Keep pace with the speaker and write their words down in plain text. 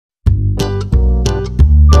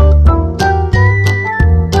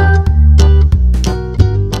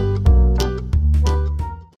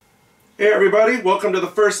everybody, welcome to the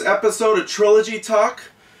first episode of Trilogy Talk.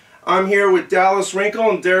 I'm here with Dallas Wrinkle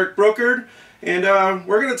and Derek Brookard, and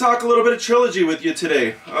we're going to talk a little bit of Trilogy with you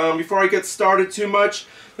today. Before I get started too much,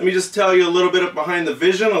 let me just tell you a little bit behind the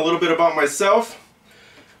vision, a little bit about myself.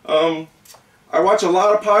 I watch a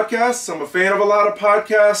lot of podcasts. I'm a fan of a lot of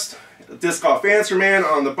podcasts. Disc Golf Answer Man,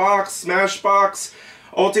 On the Box, Smashbox,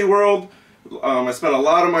 Ultiworld. I spent a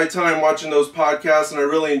lot of my time watching those podcasts and I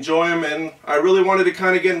really enjoy them, and I really wanted to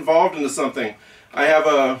kind of get involved into something. I have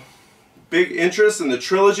a big interest in the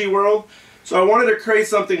Trilogy world, so I wanted to create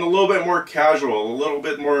something a little bit more casual, a little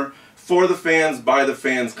bit more for the fans, by the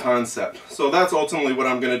fans concept. So that's ultimately what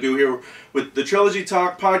I'm going to do here with the Trilogy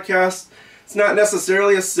Talk podcast. It's not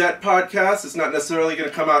necessarily a set podcast. It's not necessarily going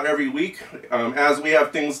to come out every week. As we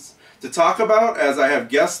have things to talk about, as I have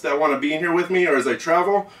guests that want to be in here with me, or as I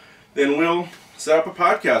travel, then we'll set up a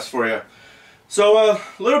podcast for you. So a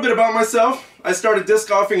little bit about myself. I started disc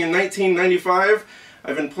golfing in 1995.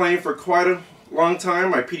 I've been playing for quite a long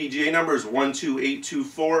time. My PDGA number is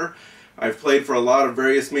 12824. I've played for a lot of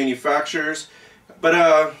various manufacturers. But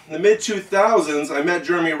in the mid-2000s, I met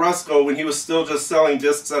Jeremy Rusko when he was still just selling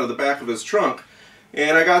discs out of the back of his trunk.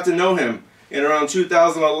 And I got to know him. In around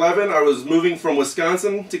 2011, I was moving from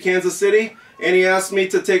Wisconsin to Kansas City, and he asked me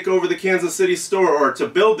to take over the Kansas City store, or to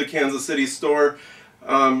build the Kansas City store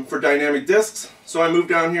for Dynamic Discs. So I moved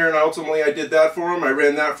down here, and ultimately I did that for him. I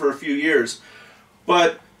ran that for a few years.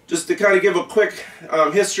 But just to kind of give a quick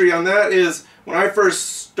history on that is, when I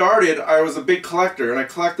first started, I was a big collector, and I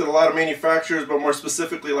collected a lot of manufacturers, but more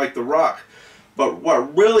specifically like the Rock. But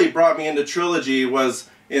what really brought me into Trilogy was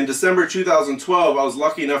in December 2012, I was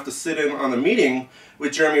lucky enough to sit in on a meeting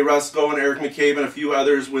with Jeremy Rusko and Eric McCabe and a few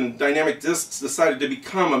others when Dynamic Discs decided to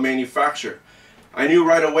become a manufacturer. I knew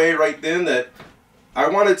right away, right then, that I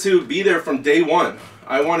wanted to be there from day one.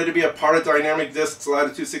 I wanted to be a part of Dynamic Discs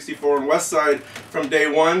Latitude 64 and Westside from day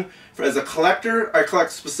one. As a collector, I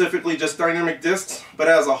collect specifically just Dynamic Discs, but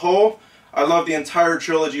as a whole, I love the entire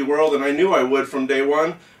Trilogy world, and I knew I would from day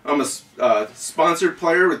one. I'm a sponsored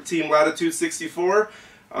player with Team Latitude 64.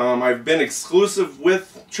 I've been exclusive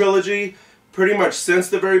with Trilogy pretty much since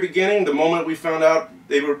the very beginning. The moment we found out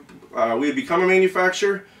we had become a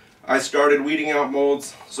manufacturer, I started weeding out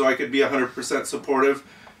molds so I could be 100% supportive,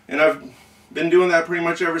 and I've been doing that pretty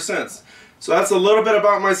much ever since. So that's a little bit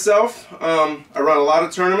about myself. I run a lot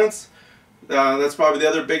of tournaments. That's probably the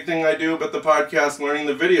other big thing I do, but the podcast, learning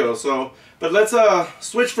the video. But let's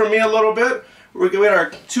switch from me a little bit. We're going to get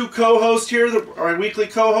our two co-hosts here, our weekly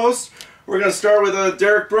co-hosts. We're going to start with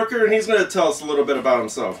Derek Brookard, and he's going to tell us a little bit about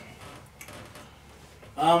himself.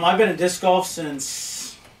 I've been in disc golf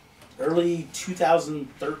since early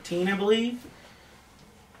 2013, I believe.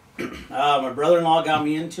 My brother-in-law got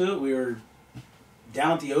me into it. We were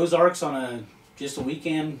down at the Ozarks on just a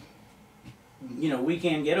weekend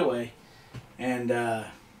getaway, and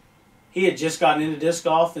he had just gotten into disc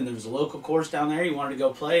golf, and there was a local course down there. He wanted to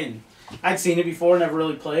go play, and I'd seen it before, never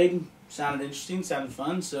really played. Sounded interesting, sounded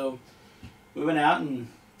fun, so we went out and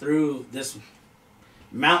threw this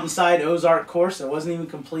mountainside Ozark course that wasn't even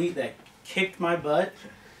complete, that kicked my butt.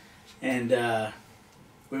 And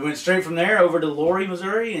we went straight from there over to Laurie,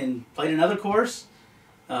 Missouri, and played another course.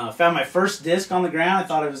 Found my first disc on the ground. I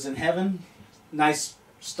thought I was in heaven. Nice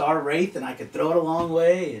star wraith, and I could throw it a long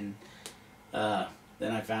way. And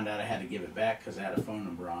then I found out I had to give it back because I had a phone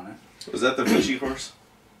number on it. Was that the Vichy course?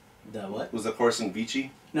 The what? Was the course in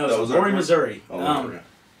Vichy? No, it was Laurie, Missouri. Oh,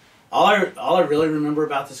 all I really remember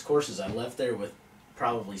about this course is I left there with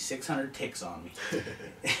probably 600 ticks on me.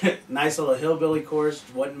 Nice little hillbilly course,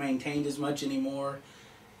 wasn't maintained as much anymore,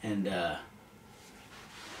 and then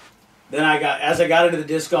as I got into the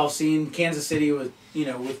disc golf scene, Kansas City was,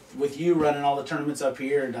 with you running all the tournaments up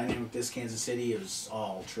here, Dynamic Disc Kansas City, it was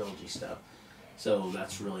all Trilogy stuff. So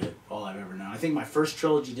that's really all I've ever known. I think my first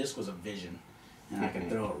Trilogy disc was a Vision, and I could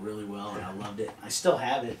throw it really well, and I loved it. I still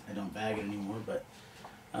have it. I don't bag it anymore, but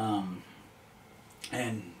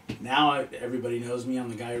and now everybody knows me. I'm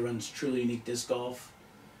the guy who runs Truly Unique Disc Golf.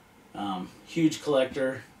 Huge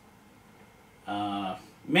collector.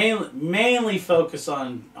 Mainly focus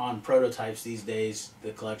on prototypes these days.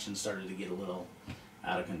 The collection started to get a little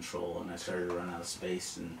out of control, and I started to run out of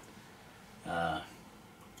space. And so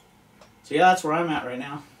yeah, that's where I'm at right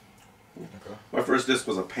now. My first disc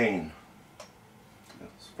was a pain.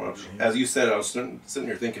 As you said, I was sitting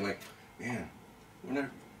here thinking like, man,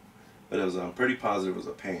 but it was pretty positive. It was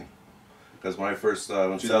a pain, because when I first,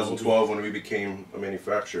 in 2012, when we became a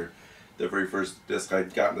manufacturer, the very first disc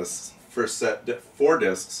I'd gotten, this first set 4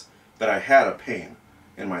 discs, that I had a pain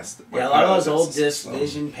in my yeah, a lot of those old discs,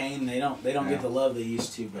 Vision, Pain, they don't get the love they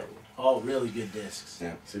used to, but All really good discs.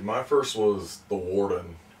 Yeah. See, my first was the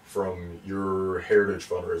Warden from your Heritage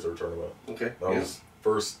Fundraiser tournament. Okay. That was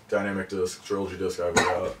first dynamic disc, trilogy disc I ever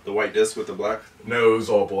got. The white disc with the black? No, it was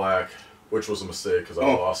all black, which was a mistake because I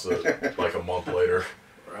lost it like a month later.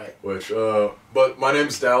 Right. But my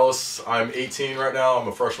name's Dallas. I'm 18 right now. I'm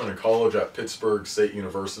a freshman in college at Pittsburgh State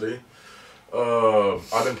University.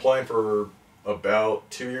 I've been playing for about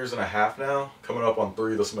 2.5 years now, coming up on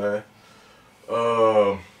 3 this May.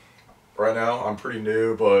 Right now, I'm pretty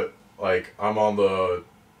new, but like I'm on the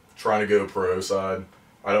trying to go pro side.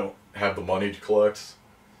 I don't have the money to collect,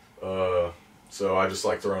 so I just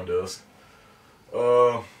like throwing discs.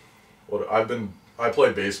 I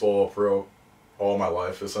played baseball pro all my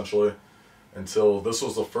life essentially, until this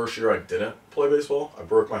was the first year I didn't play baseball. I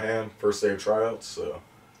broke my hand first day of tryouts, so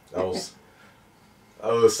that was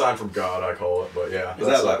a sign from God, I call it. But yeah,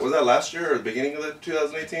 Was that last year or the beginning of the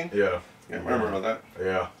 2018? Yeah. Yeah, I remember that.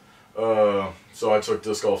 Yeah. So I took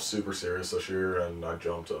disc golf super serious this year, and I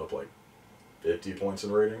jumped up like 50 points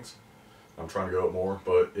in ratings. I'm trying to go up more,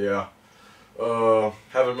 but yeah.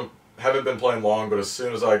 Haven't been playing long, but as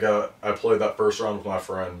soon as I played that first round with my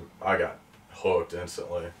friend, I got hooked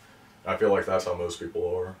instantly. I feel like that's how most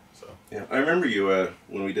people are. So. Yeah, I remember you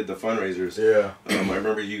when we did the fundraisers. Yeah. I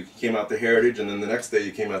remember you came out to Heritage, and then the next day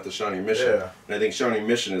you came out to Shawnee Mission. Yeah. And I think Shawnee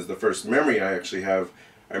Mission is the first memory I actually have.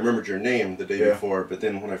 I remembered your name the day before, but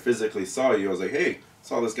then when I physically saw you, I was like, hey,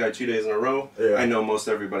 saw this guy 2 days in a row. Yeah. I know most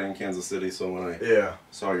everybody in Kansas City, so when I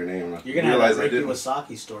saw your name, you're gonna have a Ricky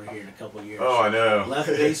Wasaki story here in a couple of years. Oh, I know. Left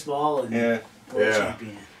baseball and world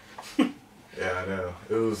champion. Yeah, I know.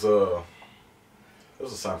 It was a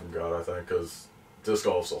sign from God, I think, because disc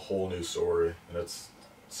golf's a whole new story, and it's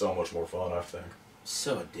so much more fun, I think.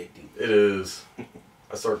 So addicting. It is.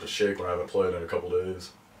 I start to shake when I haven't played in a couple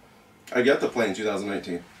days. I got to play in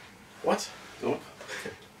 2019. What? Nope.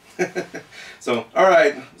 So, all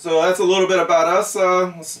right. So that's a little bit about us.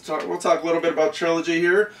 We'll talk a little bit about Trilogy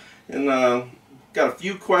here, and got a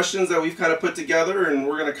few questions that we've kind of put together, and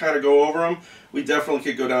we're going to kind of go over them. We definitely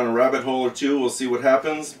could go down a rabbit hole or two. We'll see what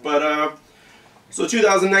happens. But so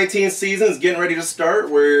 2019 season is getting ready to start.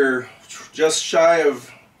 We're just shy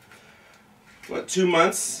of 2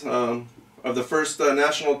 months of the first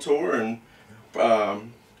national tour and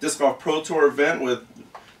Disc Golf Pro Tour event with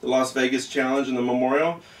the Las Vegas Challenge and the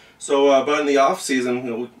Memorial. So, but in the off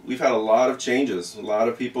season, we've had a lot of changes. A lot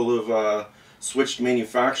of people have switched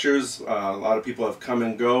manufacturers. A lot of people have come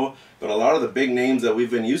and go. But a lot of the big names that we've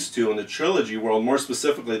been used to in the Trilogy world, more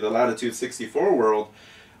specifically the Latitude 64 world,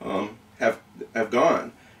 have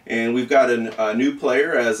gone. And we've got a new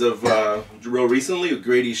player as of real recently,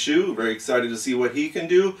 Grady Shue. Very excited to see what he can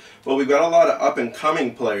do. But we've got a lot of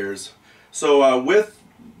up-and-coming players. So with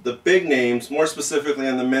the big names, more specifically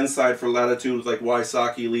on the men's side for Latitude, like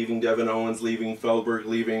Wysocki leaving, Devin Owens leaving, Feldberg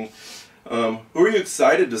leaving, who are you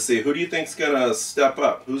excited to see? Who do you think's going to step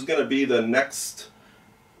up? Who's going to be the next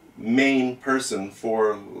main person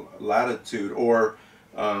for Latitude or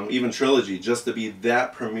even Trilogy, just to be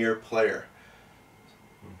that premier player?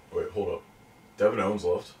 Wait, hold up. Devin Owens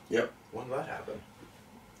left? Yep. When did that happen?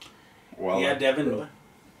 Well, yeah, Devin. Really?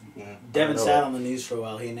 Yeah. Devin sat on the news for a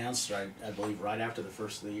while. He announced, I believe, right after the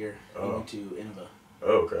first of the year, he went to Innova.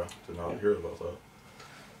 Oh, okay. Did not hear about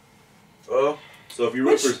that. So if you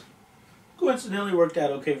root for... Coincidentally worked out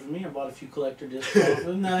okay for me. I bought a few collector discs off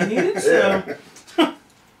them that I needed, so... All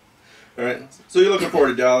right. So you're looking forward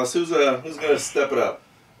to Dallas. Who's going to step it up?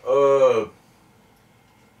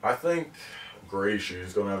 I think Grady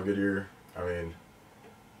Shue's going to have a good year. I mean,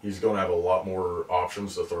 he's going to have a lot more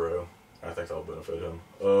options to throw. I think that'll benefit him.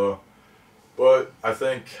 But I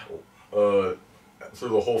think through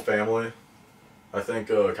the whole family, I think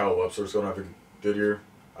Kyle Webster's going to have a good year.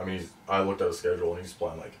 I mean, I looked at his schedule, and he's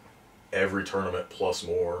playing like every tournament plus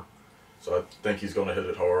more. So I think he's going to hit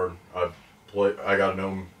it hard. I got to know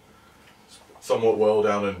him somewhat well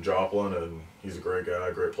down in Joplin, and he's a great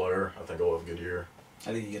guy, great player. I think he'll have a good year.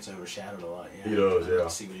 I think he gets overshadowed a lot. Yeah, he does. Yeah.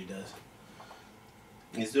 See what he does.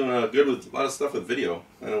 He's doing good with a lot of stuff with video.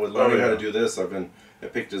 I know with learning how to do this, I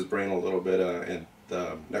picked his brain a little bit in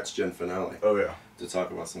the Next Gen finale. Oh yeah. To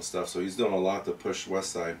talk about some stuff. So he's doing a lot to push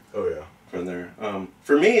West Side. Oh yeah. From there.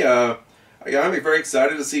 For me, I'm very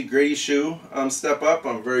excited to see Grady Shue step up.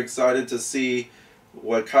 I'm very excited to see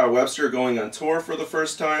what Kyle Webster going on tour for the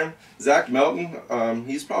first time. Zach Melton,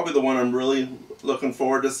 he's probably the one I'm really looking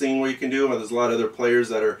forward to seeing what he can do. There's a lot of other players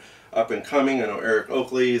that are up and coming. I know Eric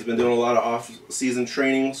Oakley has been doing a lot of off-season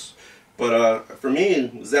trainings. But for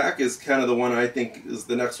me, Zach is kind of the one I think is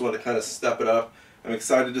the next one to kind of step it up. I'm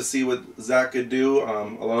excited to see what Zach could do,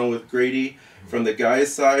 along with Grady from the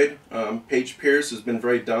guys' side. Paige Pierce has been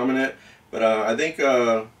very dominant, but I think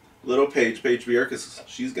little Paige Bjerkes,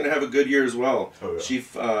 she's going to have a good year as well. Oh, yeah. She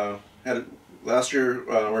had last year,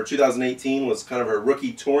 or 2018 was kind of her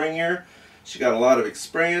rookie touring year. She got a lot of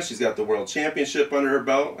experience. She's got the World Championship under her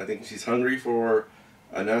belt. I think she's hungry for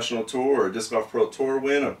a national tour or a Disc Golf Pro Tour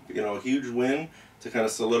win, a huge win to kind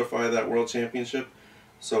of solidify that World Championship.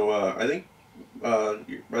 So I think by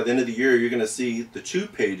the end of the year, you're going to see the two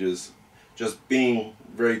Pages just being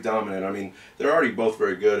very dominant. I mean, they're already both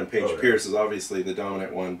very good, and Paige Pierce is obviously the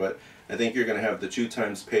dominant one, but I think you're going to have the 2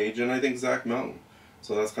 times Paige, and I think Zach Mountain.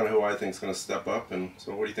 So that's kind of who I think is going to step up. And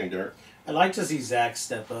so what do you think, Derek? I'd like to see Zach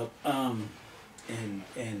step up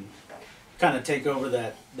and kind of take over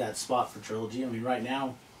that spot for Trilogy. I mean, right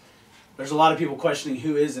now, there's a lot of people questioning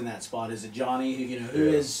who is in that spot. Is it Johnny? Who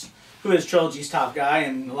is Trilogy's top guy?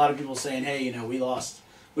 And a lot of people saying, hey, we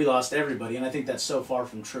lost everybody, and I think that's so far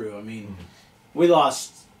from true. I mean, we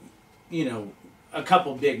lost, a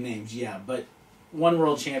couple big names, yeah, but one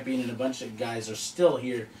world champion and a bunch of guys are still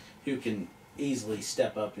here who can easily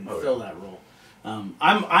step up and fill that role.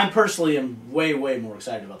 I'm personally am way more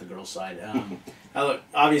excited about the girls' side.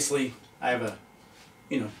 Obviously, I have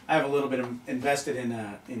a little bit invested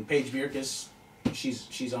in Paige Bjerkes.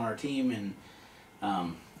 She's on our team, and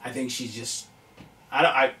I think she's just.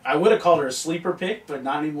 I would have called her a sleeper pick, but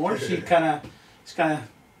not anymore. She kind of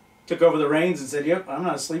took over the reins and said, "Yep, I'm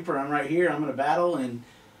not a sleeper. I'm right here. I'm going to battle." And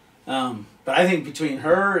but I think between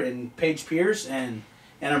her and Paige Pierce and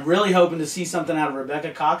I'm really hoping to see something out of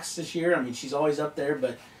Rebecca Cox this year. I mean, she's always up there,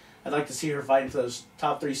 but I'd like to see her fighting for those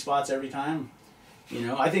top 3 spots every time.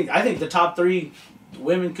 I think the top 3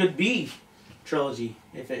 women could be Trilogy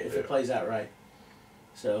if it plays out right.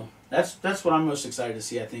 So that's what I'm most excited to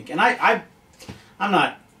see, I think. And I'm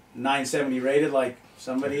not 970 rated like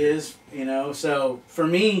somebody is, So for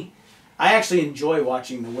me, I actually enjoy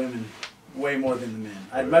watching the women way more than the men.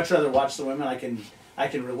 I'd much rather watch the women. I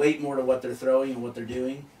can relate more to what they're throwing and what they're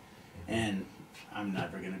doing, and I'm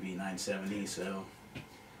never going to be 970, so...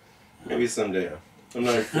 Maybe someday. I'm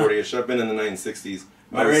 940-ish. I've been in the 960s.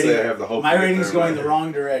 My rating's going the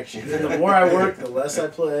wrong direction. And the more I work, the less I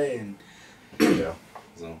play, and... Yeah.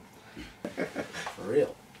 So. For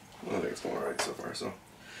real. I think it's going all right so far, so...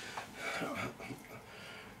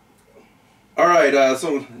 Alright,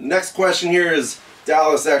 so next question here is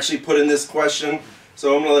Dallas actually put in this question.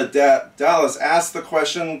 So I'm going to let Dallas ask the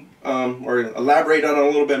question or elaborate on it a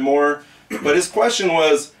little bit more. But his question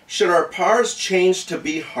was, should our pars change to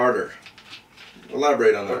be harder?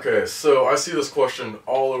 Elaborate on that. Okay, so I see this question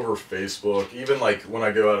all over Facebook. Even like when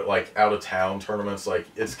I go out of town tournaments,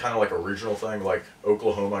 it's kind of like a regional thing. Like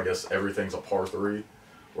Oklahoma, I guess everything's a par 3.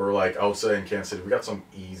 Where I would say in Kansas City, we got some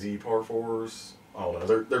easy par 4s. I don't know,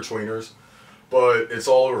 they're tweeners. But it's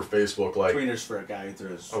all over Facebook, tweeners for a guy who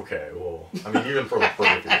throws. Okay, well, I mean, even for the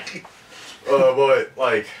pro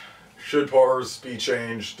but should pars be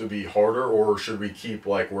changed to be harder, or should we keep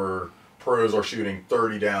where pros are shooting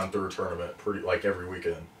 30 down through a tournament every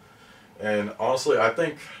weekend? And honestly, I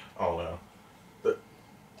think I don't know that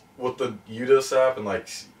with the UDisc app and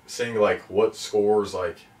seeing what scores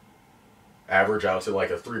average out to a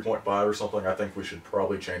 3.5 or something, I think we should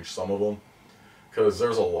probably change some of them. Because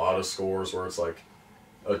there's a lot of scores where it's a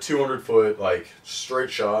 200-foot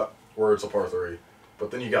straight shot where it's a par 3,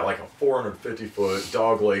 but then you got a 450-foot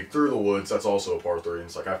dog leg through the woods that's also a par 3, and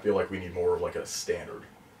it's I feel we need more of a standard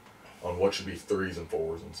on what should be 3s and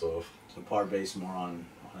 4s and stuff. So par based more on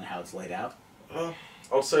how it's laid out. I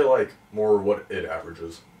would say more what it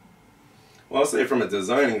averages. Well, I'll say from a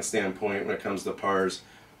designing standpoint, when it comes to pars,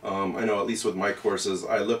 I know at least with my courses,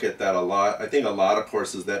 I look at that a lot. I think a lot of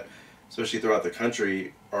courses that, especially throughout the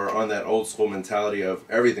country, are on that old school mentality of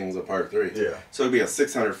everything's a par 3. Yeah. So it'd be a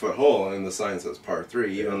 600-foot hole and the sign says par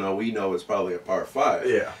 3, even though we know it's probably a par 5.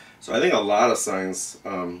 Yeah. So I think a lot of signs,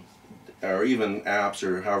 or even apps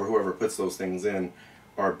or whoever puts those things in,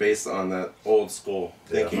 are based on that old school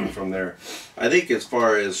thinking from there. I think as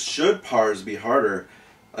far as should pars be harder,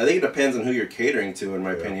 I think it depends on who you're catering to, in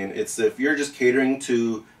my opinion. It's if you're just catering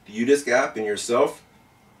to the UDisc app and yourself,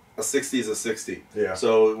 a 60 is a 60. Yeah.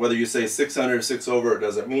 So whether you say 600, 6 over, it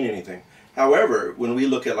doesn't mean anything. However, when we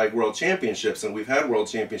look at world championships, and we've had world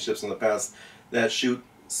championships in the past that shoot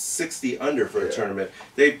 60 under for a tournament.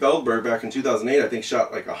 Dave Feldberg back in 2008, I think,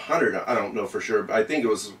 shot 100. I don't know for sure, but I think it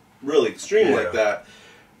was really extreme like that.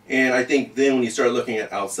 And I think then when you start looking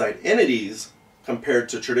at outside entities compared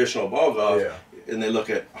to traditional ball golf, and they look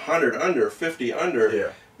at 100 under, 50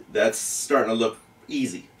 under, that's starting to look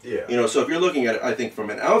easy. Yeah. So if you're looking at it, I think from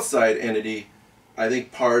an outside entity, I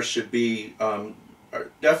think pars should be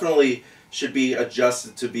definitely should be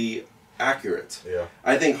adjusted to be accurate. Yeah.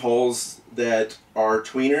 I think holes that are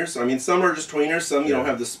tweeners, I mean, some are just tweeners, some you don't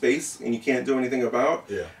have the space and you can't do anything about.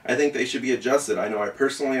 Yeah. I think they should be adjusted. I know I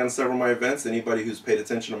personally, on several of my events, anybody who's paid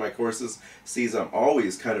attention to my courses sees I'm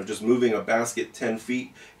always kind of just moving a basket 10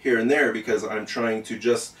 feet here and there because I'm trying to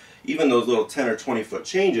just, even those little 10 or 20 foot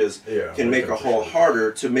changes can make a hole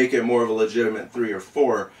harder to make it more of a legitimate 3 or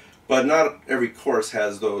 4. But not every course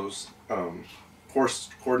has those course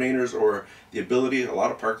coordinators or the ability. A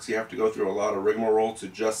lot of parks you have to go through a lot of rigmarole to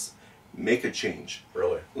just make a change.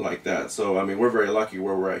 Really? Like that. So, I mean, we're very lucky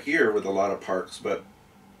where we're at here with a lot of parks, but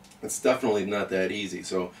it's definitely not that easy.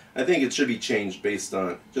 So, I think it should be changed based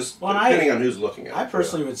on just depending on who's looking at it. I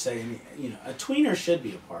personally would say, you know, a tweener should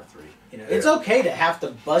be a par 3. You know, it's okay to have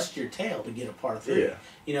to bust your tail to get a par 3. Yeah.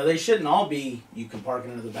 You know, they shouldn't all be, you can park it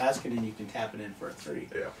under the basket and you can tap it in for a 3.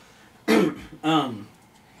 Yeah.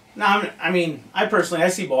 No, I mean, I personally, I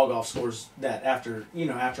see ball golf scores that after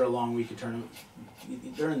a long week of tournament,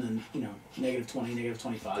 they're in the, you know, -20,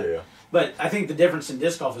 -25. Yeah. But I think the difference in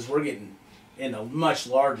disc golf is we're getting into much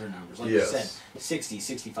larger numbers. Like you said, 60,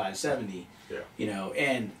 65, 70. Yeah. You know,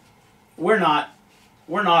 and we're not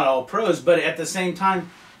all pros, but at the same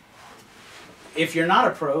time, if you're not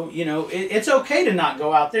a pro, you know, it's okay to not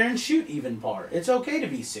go out there and shoot even par. It's okay to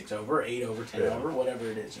be 6 over, 8 over, 10 over, whatever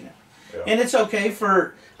it is, you know. Yeah. And it's okay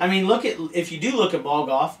for, I mean, if you do look at ball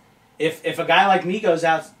golf, if a guy like me goes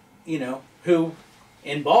out, you know, who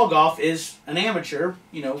in ball golf is an amateur,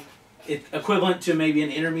 you know, equivalent to maybe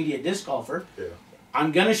an intermediate disc golfer,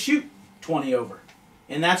 I'm going to shoot 20 over.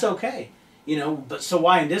 And that's okay. You know, but so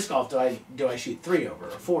why in disc golf do I shoot 3 over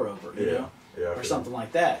or 4 over, you know? Or something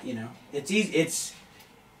like that, you know. It's easy.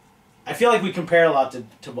 I feel like we compare a lot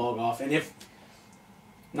to ball golf, and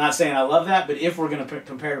not saying I love that, but if we're going to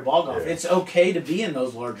compare to ball golf, it's okay to be in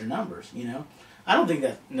those larger numbers, you know. I don't think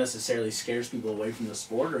that necessarily scares people away from the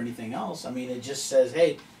sport or anything else. I mean, it just says,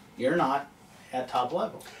 hey, you're not at top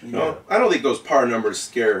level. You know? No, I don't think those par numbers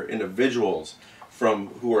scare individuals from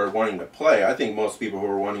who are wanting to play. I think most people who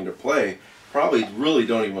are wanting to play probably really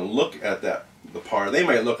don't even look at the par. They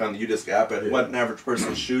might look on the UDisc app at what an average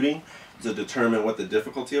person is shooting to determine what the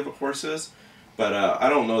difficulty of a course is. But I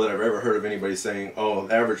don't know that I've ever heard of anybody saying, oh,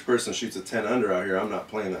 the average person shoots a 10 under out here, I'm not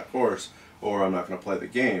playing that course, or I'm not going to play the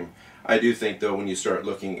game. I do think, though, when you start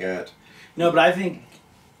looking at... No, but I think...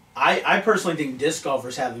 I personally think disc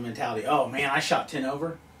golfers have the mentality, oh, man, I shot 10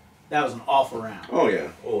 over. That was an awful round. Oh,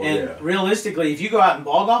 yeah. Realistically, if you go out and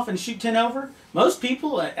ball golf and shoot 10 over, most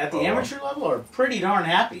people at the amateur level are pretty darn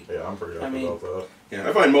happy. Yeah, I'm pretty happy about that. Yeah,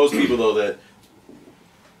 I find most people, though, that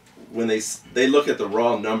when they look at the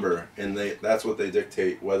raw number and that's what they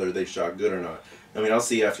dictate whether they shot good or not. I mean, I'll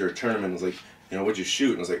see after a tournament, it's like, you know, what'd you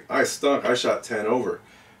shoot? And it's like, I stunk, I shot 10 over.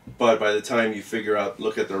 But by the time you figure out,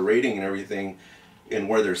 look at their rating and everything and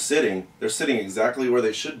where they're sitting exactly where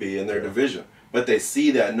they should be in their division. But they see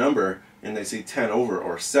that number and they see 10 over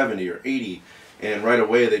or 70 or 80, and right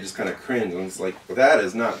away they just kind of cringe. And it's like, well, that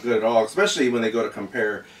is not good at all, especially when they go to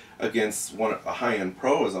compare against a high-end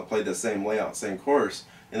pro as they'll play the same layout, same course,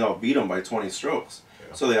 and they'll beat them by 20 strokes.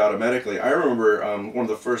 Yeah. So they automatically... I remember one of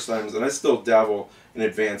the first times, and I still dabble in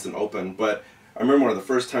advanced and open, but I remember one of the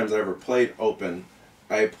first times I ever played open,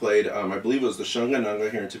 I played, I believe it was the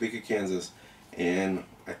Shunganunga here in Topeka, Kansas, and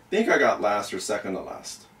I think I got last or second to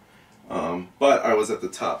last. But I was at the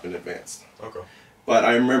top in advanced. Okay. But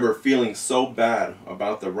I remember feeling so bad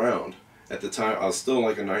about the round. At the time, I was still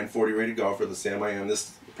like a 940 rated golfer, the same I am.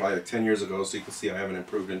 This probably like 10 years ago, so you can see I haven't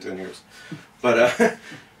improved in 10 years. But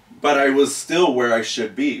but I was still where I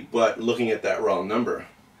should be. But looking at that raw number,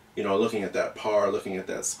 you know, looking at that par, looking at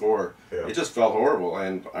that score, it just felt horrible.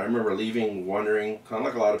 And I remember leaving wondering, kind of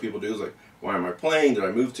like a lot of people do, is like, why am I playing? Did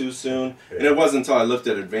I move too soon? Yeah. And it wasn't until I looked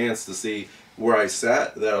at advanced to see where I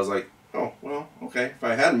sat that I was like, oh, well, okay. If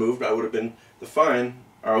I had moved, I would have been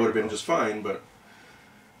I would have been just fine. But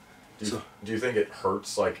do you think it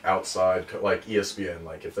hurts, like, outside, like ESPN,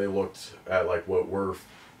 like if they looked at like what we're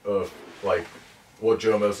like what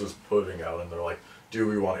Joe Moss is putting out and they're like, do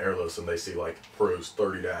we want airless, and they see like pros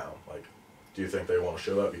 30 down, like, do you think they want to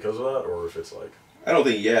show that because of that, or if it's like... I don't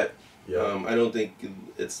think yet. I don't think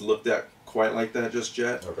it's looked at quite like that just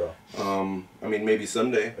yet. Okay. I mean, maybe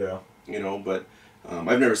someday. Yeah. You know, but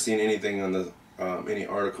I've never seen anything on the any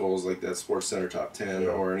articles like that Sports Center Top 10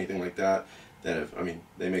 or anything like that. That have, I mean,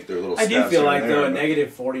 they make their little. I do feel like though a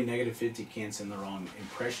 -40, -50 can send the wrong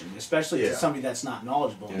impression, especially to somebody that's not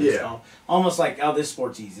knowledgeable. Almost like, oh, this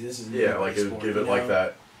sport's easy. This is like it would give it like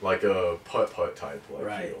that, like a putt type feel.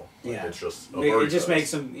 Like it's just a it just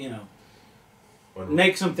makes them, you know.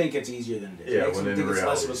 makes them think it's easier than it is. Yeah, makes when them in think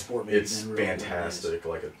reality, it's less of a sport. Maybe it's than really what it is. fantastic,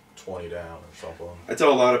 like a 20 down or something. I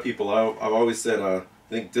tell a lot of people, I've always said, I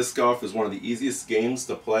think disc golf is one of the easiest games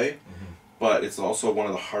to play, but it's also one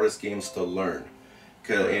of the hardest games to learn.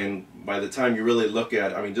 And by the time you really look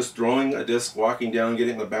at, I mean, just throwing a disc, walking down,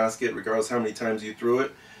 getting in the basket, regardless how many times you threw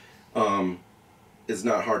it, is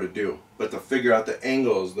not hard to do. But to figure out the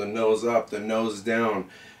angles, the nose up, the nose down,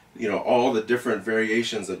 you know, all the different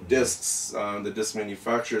variations of discs, the disc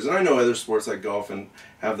manufacturers, and I know other sports like golf and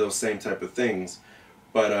have those same type of things,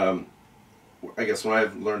 but I guess when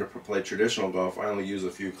I've learned to play traditional golf, I only use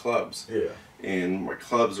a few clubs. Yeah. And my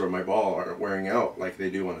clubs or my ball aren't wearing out like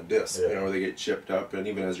they do on a disc, Yeah. you know, where they get chipped up, and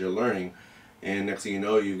even as you're learning, and next thing you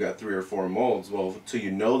know, you've got 3 or 4 molds. Well, until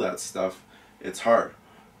you know that stuff, it's hard.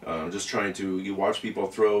 Just trying to, you watch people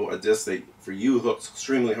throw a disc that for you hooks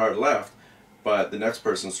extremely hard left, but the next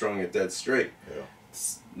person's throwing it dead straight. Yeah.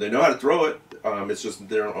 They know how to throw it. It's just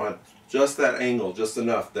they don't have just that angle, just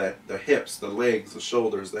enough, that the hips, the legs, the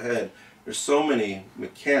shoulders, the head. There's so many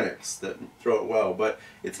mechanics that throw it well, but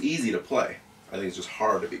it's easy to play. I think it's just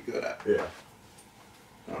hard to be good at. Yeah.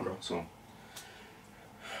 So,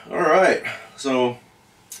 all right. So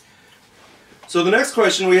the next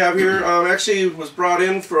question we have here actually was brought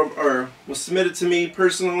in from, or was submitted to me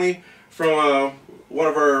personally from one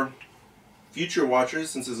of our future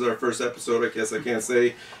watchers. Since this is our first episode, I guess I can't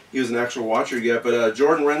say he was an actual watcher yet, but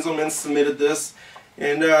Jordan Renzelman submitted this,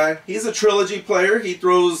 and he's a Trilogy player. He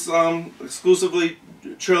throws exclusively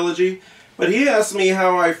Trilogy, but he asked me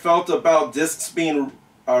how I felt about discs being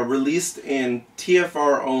released in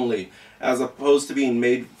TFR only, as opposed to being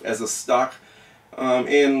made as a stock.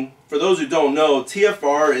 And for those who don't know,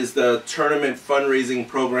 TFR is the tournament fundraising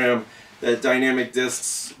program that Dynamic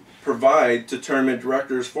Discs provide to tournament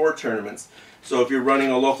directors for tournaments. So if you're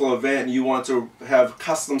running a local event and you want to have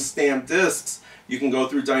custom stamped discs, you can go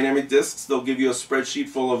through Dynamic Discs. They'll give you a spreadsheet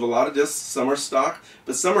full of a lot of discs. Some are stock,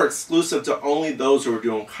 but some are exclusive to only those who are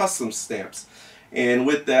doing custom stamps. And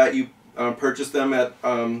with that, you purchase them at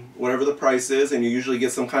whatever the price is, and you usually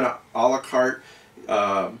get some kind of a la carte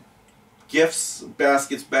gifts,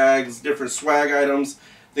 baskets, bags, different swag items,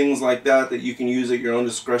 things like that that you can use at your own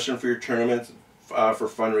discretion for your tournament, for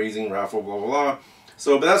fundraising, raffle, blah, blah, blah.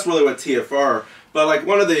 So, but that's really what TFR. But like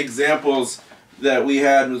one of the examples that we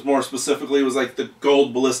had was more specifically was like the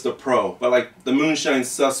Gold Ballista Pro. But like the Moonshine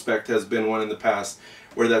Suspect has been one in the past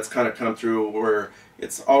where that's kind of come through, where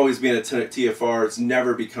it's always been a TFR, it's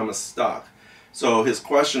never become a stock. So his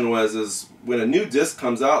question was, is when a new disc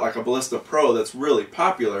comes out like a Ballista Pro that's really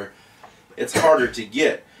popular, it's harder to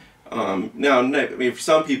get. Now, I mean, for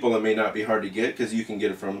some people it may not be hard to get because you can get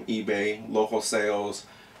it from eBay, local sales,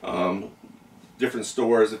 different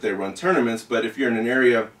stores if they run tournaments. But if you're in an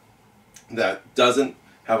area that doesn't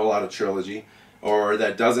have a lot of Trilogy, or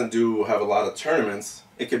that doesn't have a lot of tournaments,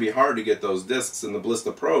 it can be hard to get those discs. And the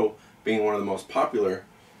Ballista Pro, being one of the most popular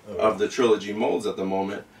of the Trilogy molds at the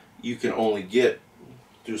moment, you can only get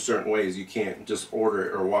through certain ways. You can't just order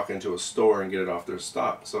it or walk into a store and get it off their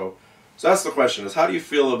stock. So that's the question: is how do you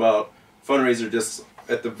feel about fundraiser discs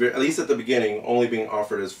at least at the beginning only being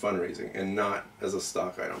offered as fundraising and not as a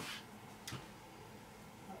stock item?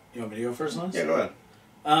 You want me to go first on this? Yeah, go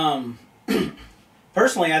ahead.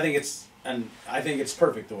 Personally, I think it's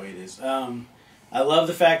perfect the way it is. I love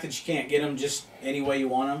the fact that you can't get them just any way you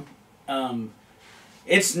want them.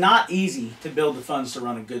 It's not easy to build the funds to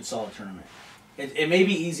run a good, solid tournament. It may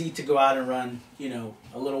be easy to go out and run, you know,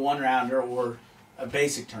 a little one-rounder or a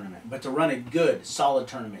basic tournament, but to run a good, solid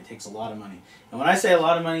tournament takes a lot of money. And when I say a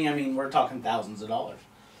lot of money, I mean we're talking thousands of dollars.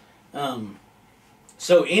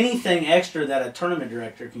 So anything extra that a tournament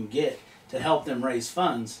director can get to help them raise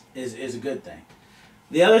funds is a good thing.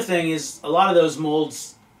 The other thing is a lot of those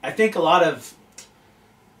molds, I think a lot of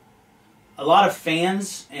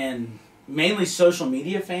fans and mainly social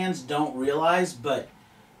media fans don't realize, but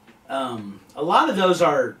a lot of those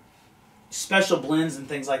are special blends and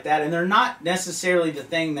things like that, and they're not necessarily the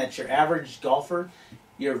thing that your average golfer,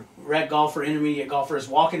 your rec golfer, intermediate golfer is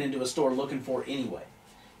walking into a store looking for anyway.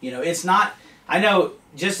 You know, it's not. I know,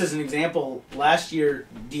 just as an example, last year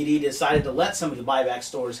DD decided to let some of the buyback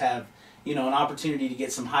stores have, you know, an opportunity to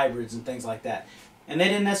get some hybrids and things like that, and they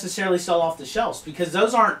didn't necessarily sell off the shelves because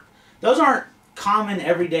those aren't common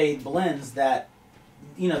everyday blends that,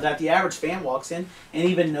 you know, that the average fan walks in and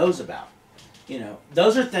even knows about. You know,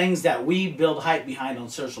 those are things that we build hype behind on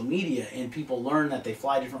social media, and people learn that they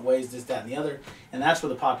fly different ways, this, that, and the other, and that's where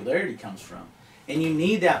the popularity comes from. And you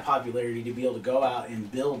need that popularity to be able to go out and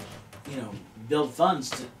build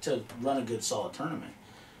funds to run a good, solid tournament.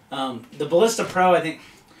 The Ballista Pro, I think,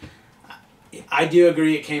 I do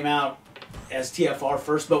agree it came out as TFR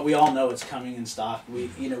first, but we all know it's coming in stock. We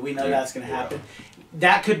know that's going to happen.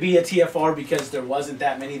 That could be a TFR because there wasn't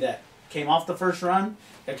that many that came off the first run.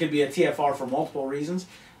 That could be a TFR for multiple reasons.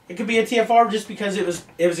 It could be a TFR just because it was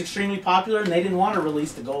extremely popular and they didn't want to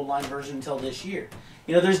release the gold line version until this year.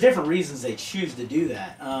 There's different reasons they choose to do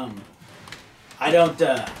that. I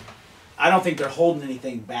don't think they're holding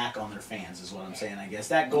anything back on their fans, is what I'm saying. I guess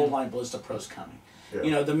that Gold Line Ballista Pro's coming.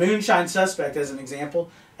 Yeah. The Moonshine Suspect, as an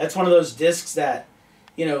example, that's one of those discs that,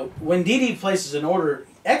 when DD places an order,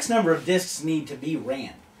 X number of discs need to be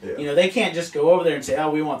ran. Yeah. They can't just go over there and say, oh,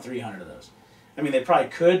 we want 300 of those. I mean, they probably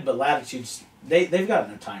could, but Latitude's they've got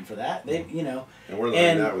no time for that. And we're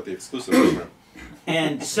learning that with the exclusive program.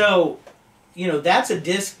 And so, that's a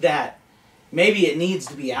disc that maybe it needs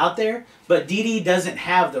to be out there, but DD doesn't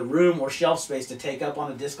have the room or shelf space to take up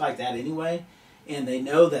on a disc like that anyway, and they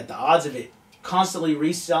know that the odds of it constantly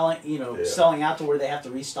reselling, selling out to where they have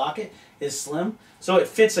to restock it is slim. So it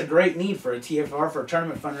fits a great need for a TFR, for a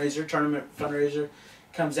tournament fundraiser. Tournament fundraiser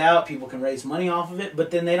comes out, people can raise money off of it,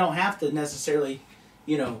 but then they don't have to necessarily,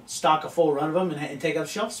 stock a full run of them and take up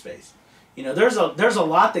shelf space. There's a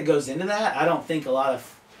lot that goes into that. I don't think a lot of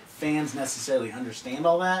fans necessarily understand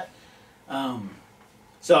all that.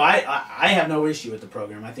 So I have no issue with the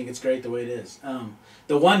program. I think it's great the way it is.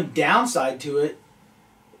 The one downside to it,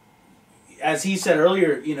 as he said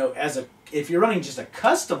earlier, if you're running just a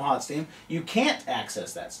custom hot stamp, you can't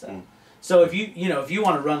access that stuff. So if you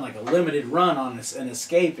want to run like a limited run on an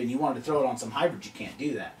escape and you want to throw it on some hybrid, you can't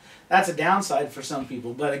do that. That's a downside for some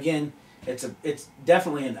people, but again, it's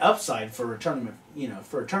definitely an upside for a tournament,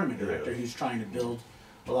 director who's trying to build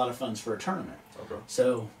a lot of funds for a tournament. Okay.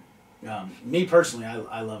 So, me personally,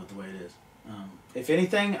 I love it the way it is. If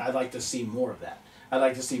anything, I'd like to see more of that. I'd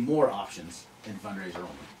like to see more options in fundraiser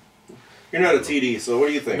only. You're not a TD, so what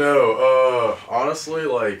do you think? No, honestly,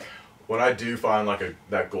 like when I do find like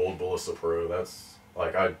that Gold Ballista Pro, that's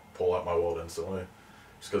like I pull out my wallet instantly,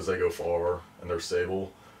 just because they go far and they're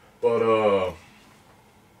stable. But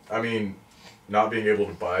I mean, not being able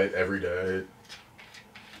to buy it every day,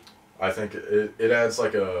 I think it adds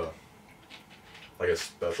like a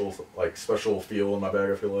special feel in my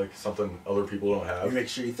bag. I feel like something other people don't have. You make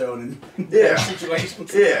sure you throw it in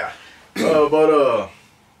situations. Yeah.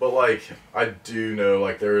 But like I do know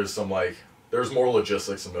like there's more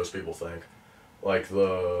logistics than most people think. Like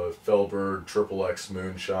the Feldberg XXX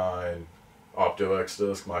Moonshine Opto X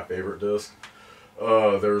disc, my favorite disc.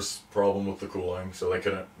 There's problem with the cooling, so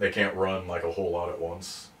they can't run like a whole lot at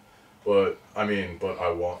once. But I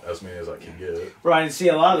want as many as I can get. Right, and see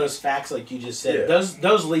a lot of those facts, like you just said,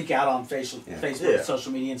 those leak out on Facebook,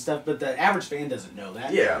 social media and stuff. But the average fan doesn't know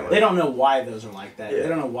that. Yeah, they don't know why those are like that. Yeah. They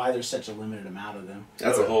don't know why there's such a limited amount of them.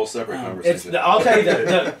 That's a whole separate conversation. I'll tell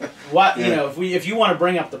you if you want to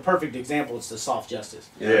bring up the perfect example, it's the Soft Justice.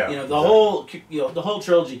 Yeah, the whole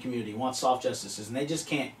Trilogy community wants Soft Justices, and they just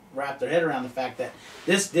can't wrap their head around the fact that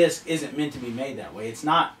this disc isn't meant to be made that way. It's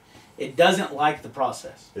not. It doesn't like the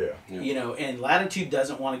process. Yeah. And Latitude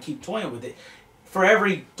doesn't want to keep toying with it. For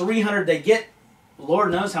every 300 they get,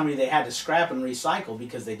 Lord knows how many they had to scrap and recycle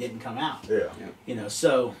because they didn't come out. Yeah.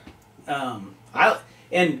 So,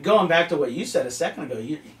 and going back to what you said a second ago,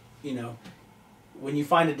 when you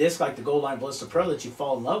find a disc like the Gold Line Ballista Pro that you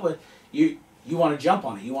fall in love with, you want to jump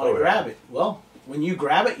on it. You want to grab it. Well, when you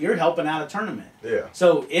grab it, you're helping out a tournament. Yeah.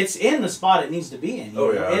 So it's in the spot it needs to be in.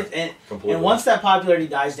 And once that popularity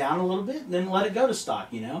dies down a little bit, then let it go to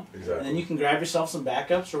stock. Exactly. And then you can grab yourself some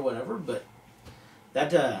backups or whatever. But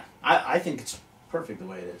that I think it's perfect the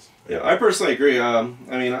way it is. Yeah, I personally agree.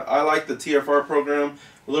 I like the TFR program.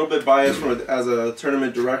 A little bit biased as a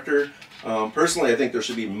tournament director. Personally, I think there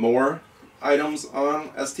should be more items on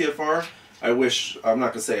STFR. I'm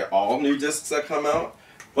not going to say all new discs that come out.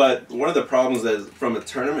 But one of the problems is, from a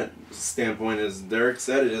tournament standpoint, as Derek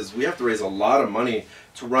said, is we have to raise a lot of money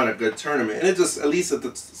to run a good tournament. And it just, at least at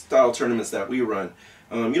the style tournaments that we run,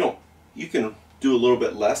 you can do a little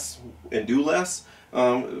bit less and do less,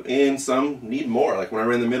 and some need more. Like when I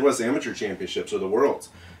ran the Midwest Amateur Championships or the Worlds,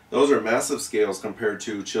 those are massive scales compared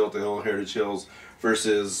to Chill to Hill, Heritage Hills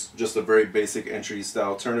versus just a very basic entry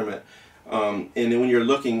style tournament. And then when you're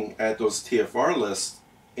looking at those TFR lists,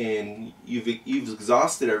 and you've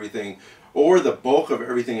exhausted everything, or the bulk of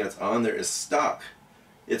everything that's on there is stock,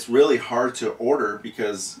 it's really hard to order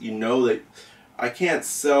because that I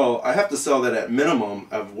have to sell that at minimum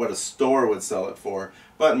of what a store would sell it for.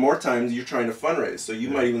 But more times you're trying to fundraise, so you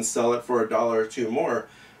might even sell it for $1 or $2 more.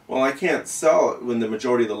 Well, I can't sell it when the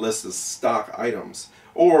majority of the list is stock items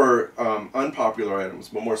or unpopular items,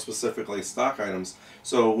 but more specifically stock items.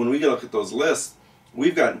 So when we look at those lists,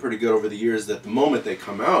 we've gotten pretty good over the years that the moment they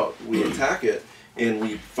come out, we attack it and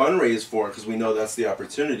we fundraise for it because we know that's the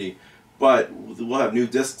opportunity. But we'll have new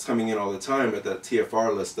discs coming in all the time, but that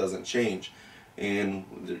TFR list doesn't change.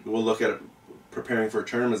 And we'll look at it preparing for a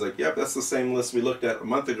tournament, like, yep, that's the same list we looked at a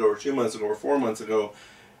month ago or 2 months ago or 4 months ago.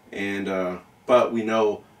 And but we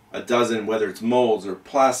know a dozen, whether it's molds or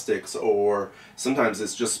plastics, or sometimes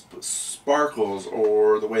it's just sparkles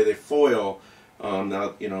or the way they foil.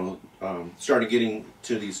 Now, you know, starting getting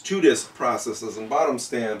to these 2-disc processes and bottom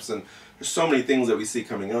stamps, and there's so many things that we see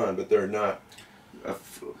coming on, but they're not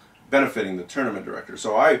benefiting the tournament director.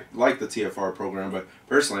 So I like the TFR program, but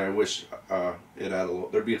personally I wish it had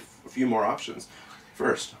there'd be a few more options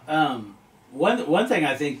first. One thing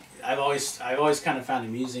I think I've always kind of found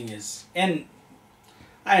amusing is, and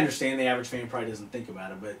I understand the average fan probably doesn't think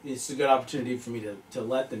about it, but it's a good opportunity for me to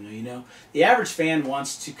let them know. You know, the average fan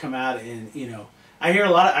wants to come out and, you know, I hear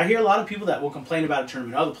a lot of people that will complain about a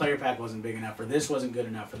tournament. Oh, the player pack wasn't big enough, or this wasn't good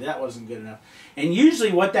enough, or that wasn't good enough. And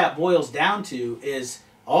usually what that boils down to is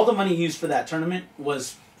all the money used for that tournament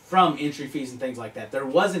was from entry fees and things like that. There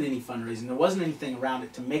wasn't any fundraising. There wasn't anything around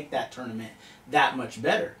it to make that tournament that much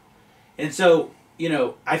better. And so, you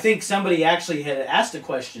know, I think somebody actually had asked a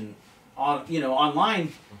question on, you know,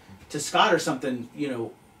 online to Scott or something, you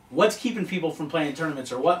know, what's keeping people from playing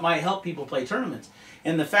tournaments, or what might help people play tournaments?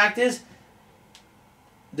 And the fact is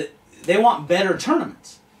that they want better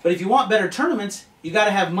tournaments. But if you want better tournaments, you got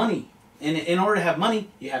to have money. And in order to have money,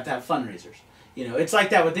 you have to have fundraisers. You know, it's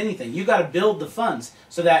like that with anything. You got to build the funds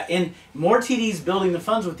so that in more TDs building the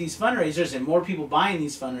funds with these fundraisers and more people buying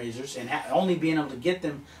these fundraisers and only being able to get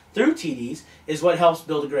them through TDs is what helps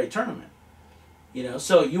build a great tournament. You know,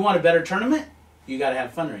 so you want a better tournament, you got to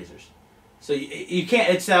have fundraisers. So you can't,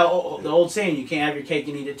 it's the old saying, you can't have your cake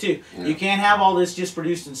and eat it too. Yeah. You can't have all this just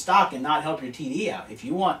produced in stock and not help your TD out. If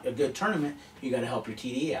you want a good tournament, you got to help your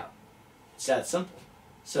TD out. It's that simple.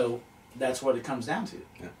 So that's what it comes down to.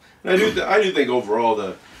 Yeah. And I do think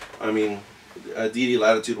overall DD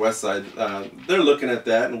Latitude Westside, they're looking at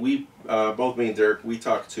that, and we both me and Derek, we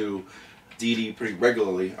talk to DD pretty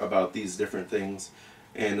regularly about these different things,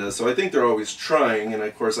 and so I think they're always trying, and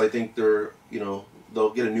of course I think they're, you know,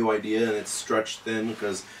 they'll get a new idea and it's stretched thin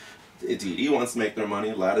because DD wants to make their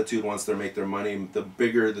money, Latitude wants to make their money. The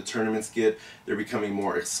bigger the tournaments get, they're becoming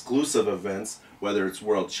more exclusive events, whether it's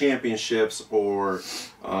world championships or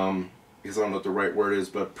because I don't know what the right word is,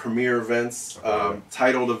 but premier events,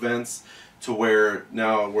 titled events, to where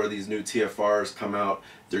now where these new TFRs come out,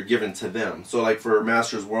 they're given to them. So like for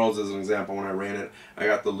Masters Worlds as an example, when I ran it, I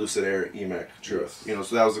got the Lucid Air EMAC Truth. You know,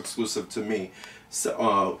 so that was exclusive to me.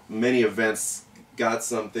 So many events got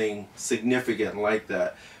something significant like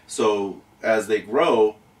that. So as they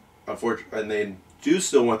grow, unfortunately, and they do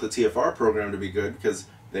still want the TFR program to be good because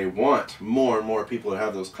they want more and more people to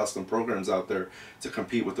have those custom programs out there to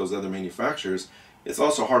compete with those other manufacturers. It's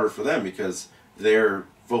also harder for them because they're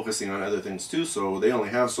focusing on other things too, so they only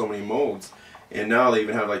have so many molds. And now they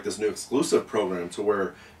even have like this new exclusive program to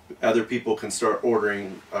where other people can start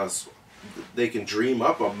ordering us. They can dream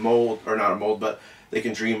up a mold, or not a mold, but they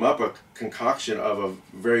can dream up a concoction of a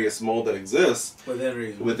various mold that exists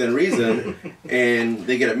within reason and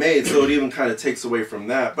they get it made. So it even kind of takes away from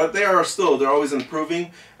that. But they're always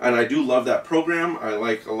improving, and I do love that program. I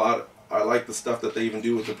like the stuff that they even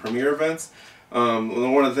do with the premier events.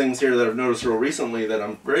 One of the things here that I've noticed real recently that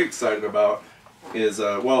I'm very excited about is,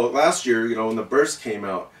 well, last year, you know, when the burst came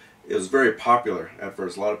out, it was very popular at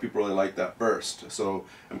first. A lot of people really liked that burst. So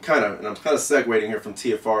I'm kind of segueing here from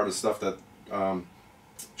TFR to stuff that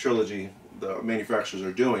Trilogy, the manufacturers,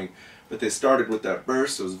 are doing. But they started with that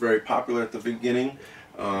burst. It was very popular at the beginning,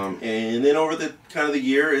 and then over the the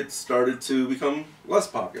year, it started to become less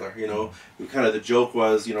popular. You know, kind of the joke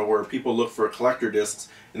was, you know, where people look for collector discs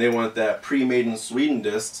and they want that pre-made in Sweden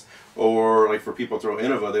discs, or like for people throw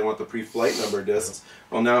Innova, they want the pre-flight number discs.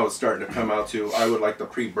 Well, now it's starting to come out to, I would like the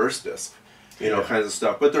pre-burst disc, you know, kinds of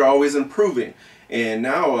stuff. But they're always improving. And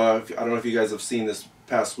now, I don't know if you guys have seen this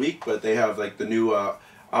past week, but they have like the new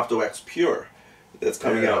OptoX Pure that's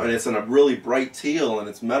coming out, and it's in a really bright teal, and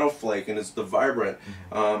it's metal flake, and it's the vibrant.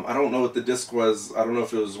 I don't know what the disc was. I don't know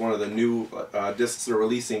if it was one of the new discs they're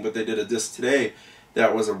releasing, but they did a disc today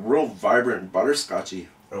that was a real vibrant butterscotchy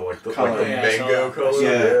color. Like the mango color?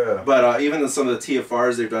 Yeah. But even in some of the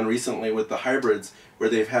TFRs they've done recently with the hybrids, where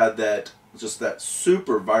they've had that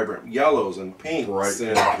super vibrant yellows and pinks. Right.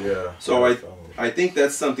 And so I think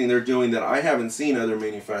that's something they're doing that I haven't seen other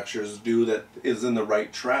manufacturers do that is in the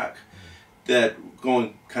right track. That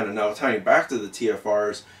going kind of now tying back to the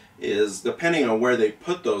TFRs is, depending on where they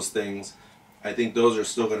put those things, I think those are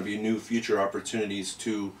still going to be new future opportunities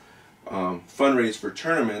to fundraise for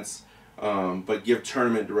tournaments, but give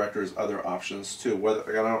tournament directors other options too.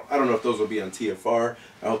 Whether I don't know if those will be on TFR.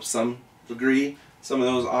 I hope some degree some of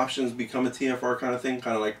those options become a TFR kind of thing,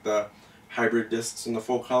 kind of like the hybrid discs and the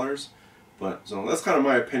full colors. But so that's kind of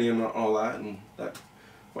my opinion on all that, and that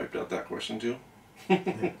wiped out that question too.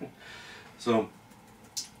 So,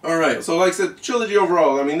 all right. So like I said, Trilogy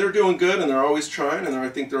overall, I mean, they're doing good and they're always trying, and I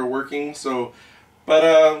think they're working. So,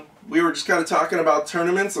 but we were just kind of talking about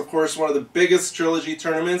tournaments. Of course, one of the biggest Trilogy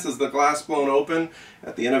tournaments is the Glassblown Open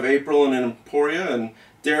at the end of April in Emporia, and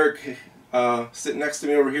Derek, sitting next to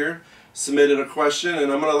me over here, submitted a question,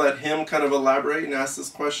 and I'm going to let him kind of elaborate and ask this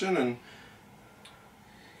question. And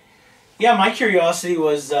yeah, my curiosity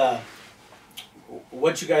was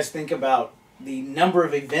what you guys think about the number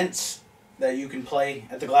of events that you can play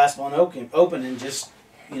at the Glassblown Open in just,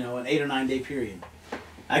 you know, an 8 or 9 day period.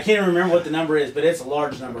 I can't even remember what the number is, but it's a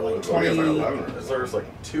large number, like 20. There's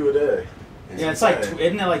like 2 a day. Yeah, it's like,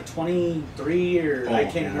 isn't it like 23 or I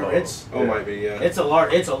can't remember. It's might be, yeah. It's a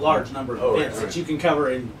large number of events that you can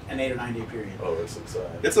cover in an 8 or 9 day period. Oh, it's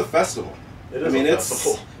exciting. It's a festival. It is a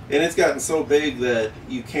festival. And it's gotten so big that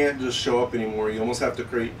you can't just show up anymore. You almost have to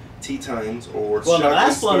create tee times or. Well, the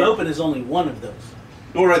Glassblown Open is only one of those.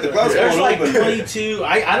 No, right, the Glassblown Open. Open. There's like 22.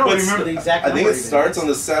 I don't remember the exact number. I think it starts on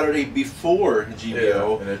the Saturday before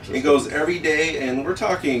GBO. Yeah, and it goes every day, and we're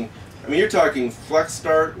talking. I mean, you're talking flex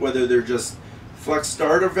start, whether they're just flex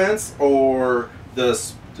start events or the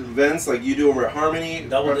events like you do over at Harmony,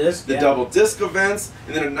 double disc, the double disc events,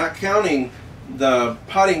 and then not counting the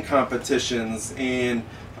potting competitions. And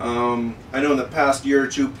I know in the past year or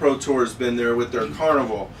two, Pro Tour's been there with their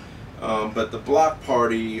carnival, but the block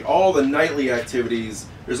party, all the nightly activities.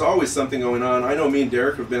 There's always something going on. I know me and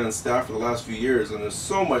Derek have been on staff for the last few years, and there's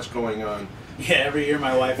so much going on. Yeah, every year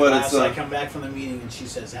my wife laughs. I come back from the meeting and she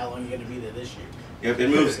says, "How long are you going to be there this year?" Yeah, it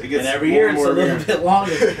moves. It gets and every year it's a little bit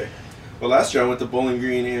longer. Well, last year I went to Bowling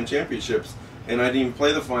Green AM Championships, and I didn't even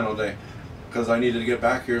play the final day because I needed to get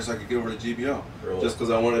back here so I could get over to GBO. Really? Just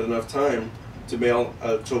because I wanted enough time to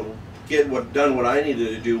to get done what I needed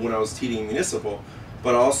to do when I was teaching municipal,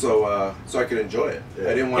 but also so I could enjoy it. Yeah.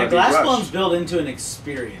 I didn't want to be rushed. Glassblown's built into an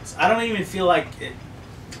experience. I don't even feel like it.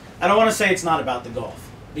 I don't want to say it's not about the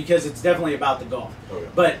golf, because it's definitely about the golf. Okay.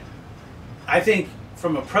 But I think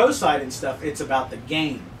from a pro side and stuff, it's about the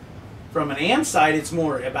game. From an AM side, it's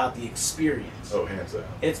more about the experience. Oh, hands down.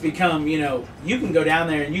 It's become, you know, you can go down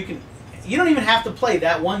there and you don't even have to play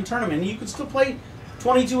that one tournament. You can still play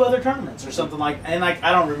 22 other tournaments or something like, and like,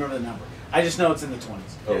 I don't remember the number. I just know it's in the 20s.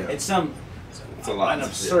 Oh, yeah. It's a lot. An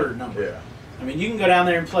absurd number. Yeah. I mean, you can go down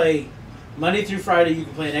there and play Monday through Friday. You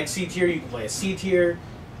can play an XC tier. You can play a C tier.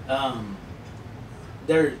 And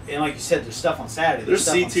like you said, there's stuff on Saturday. There's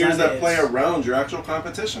C tiers that play around your actual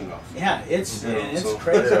competition golf. Yeah, it's so,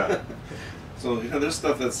 crazy. Yeah. So there's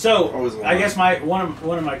stuff that's So always going I on. guess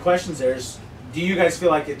one of my questions there is, do you guys feel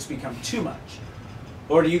like it's become too much,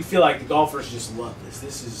 or do you feel like the golfers just love this?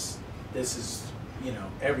 This is you know,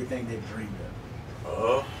 everything they've dreamed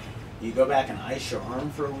of. You go back and ice your arm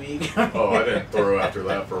for a week. Oh, I didn't throw after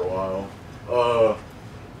that for a while.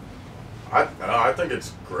 I think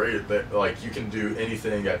it's great that like you can do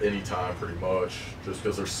anything at any time pretty much, just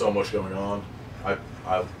because there's so much going on.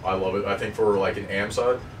 I love it. I think for like an AM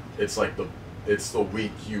side, it's like it's the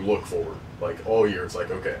week you look forward. Like all year, it's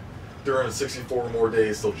like, okay, during 64 more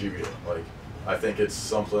days till GBO. Like I think it's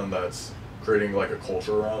something that's creating like a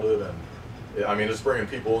culture around it, and I mean it's bringing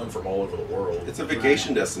people in from all over the world. It's a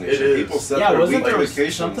vacation destination. It is. People set Yeah, their wasn't weekly there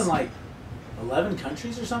vacations. something like 11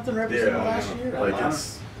 countries or something represented last year? Like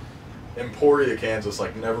it's Emporia, Kansas.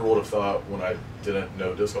 Like never would have thought when I didn't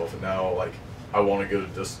know disc golf, and now like I want to go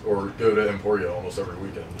to Emporia almost every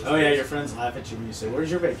weekend. Oh yeah, your friends laugh at you when you say, "Where's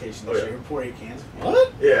your vacation this year?" Emporia, Kansas.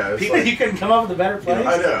 What? Yeah, People, you couldn't come up with a better place.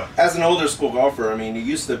 I know. As an older school golfer, I mean, it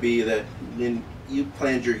used to be that when you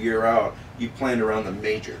planned your year out, you planned around the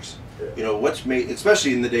majors. Yeah. You know,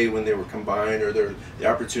 especially in the day when they were combined or the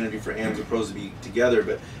opportunity for AMs and pros to be together.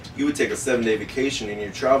 But you would take a 7-day vacation and you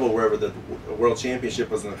travel wherever the World Championship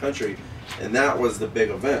was in the country, and that was the big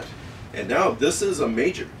event. And now this is a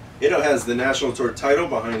major. It has the National Tour title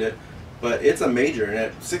behind it, but it's a major, and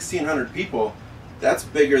at 1,600 people, that's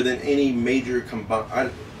bigger than any major combined.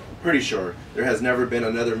 I'm pretty sure there has never been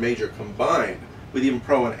another major combined with even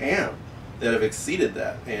pro and am that have exceeded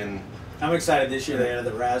that. And I'm excited this year. They added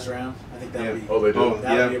the Raz round. I think that'll be. Oh, they do.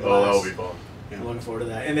 That'll be a blast. Oh, that'll be fun. I'm looking forward to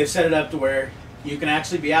that. And they've set it up to where you can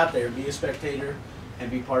actually be out there, be a spectator,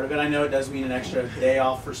 and be part of it. I know it does mean an extra day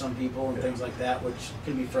off for some people and things like that, which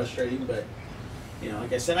can be frustrating, but you know,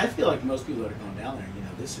 like I said, I feel like most people that are going down there, you know,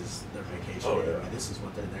 this is their vacation. Oh, anyway. yeah. This is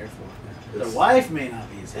what they're there for. Their wife may not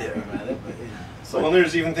be as happy about it, but you know. So, well,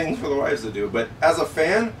 there's even things for the wives to do. But as a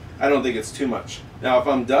fan, I don't think it's too much. Now, if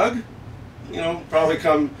I'm Doug, you know, probably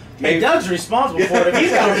come. Hey, Doug's responsible for it. If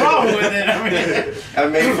he's got a problem with it, I mean.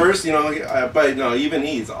 At May 1st, you know, but no, even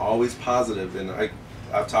he's always positive, and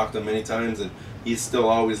I've talked to him many times, and he's still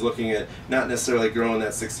always looking at not necessarily growing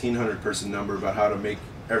that 1,600 person number, but how to make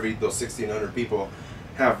those 1,600 people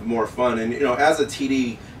have more fun. And you know, as a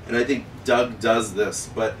TD, and I think Doug does this,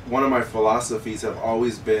 but one of my philosophies have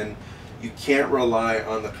always been, you can't rely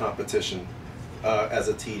on the competition as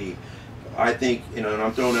a TD. I think, you know, and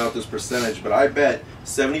I'm throwing out this percentage, but I bet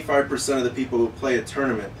 75% of the people who play a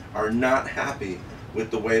tournament are not happy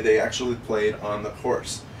with the way they actually played on the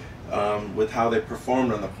course, with how they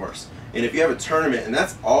performed on the course. And if you have a tournament and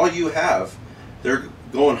that's all you have, they're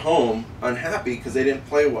going home unhappy because they didn't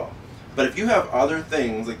play well. But if you have other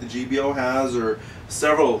things like the GBO has, or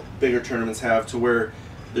several bigger tournaments have, to where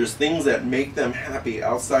there's things that make them happy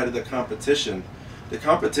outside of the competition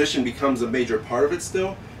becomes a major part of it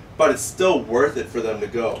still, but it's still worth it for them to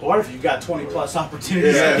go. Or if you've got 20 plus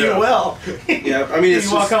opportunities to do well. Yeah, I mean, if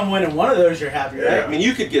you walk home winning one of those, you're happy, right? Yeah, I mean,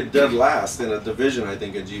 you could get dead last in a division, I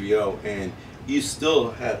think, at GBO, and you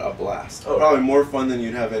still had a blast. Oh. Probably more fun than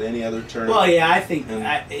you'd have at any other tournament. Well, yeah, I think And,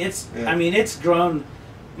 I mean, it's grown.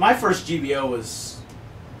 My first GBO was,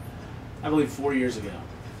 I believe, 4 years ago.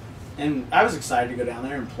 And I was excited to go down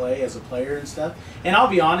there and play as a player and stuff. And I'll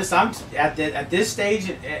be honest, I'm at this stage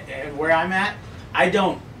at where I'm at,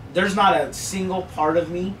 there's not a single part of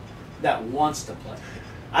me that wants to play.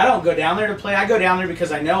 I don't go down there to play. I go down there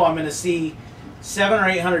because I know I'm going to see 700 or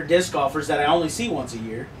 800 disc golfers that I only see once a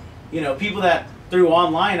year. You know, people that through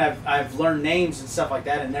online I've learned names and stuff like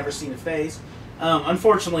that and never seen a face.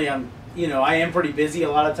 Unfortunately, I am pretty busy a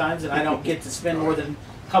lot of times, and I don't get to spend more than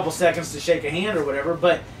a couple seconds to shake a hand or whatever.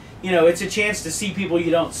 But you know, it's a chance to see people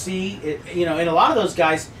you don't see. And a lot of those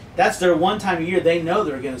guys, that's their one time a year. They know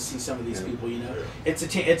they're going to see some of these people. You know, it's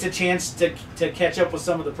a chance to catch up with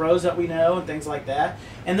some of the pros that we know and things like that.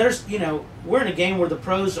 And there's, we're in a game where the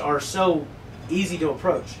pros are so easy to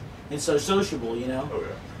approach and so sociable. You know,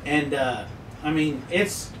 and I mean,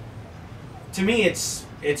 to me, it's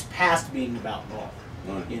past being about golf.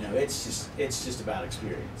 You know, it's just about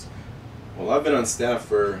experience. Well, I've been on staff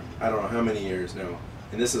for I don't know how many years now,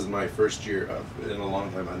 and this is my first year in a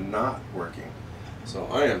long time I'm not working. So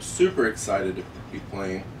I am super excited to be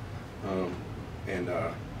playing, and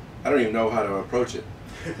I don't even know how to approach it.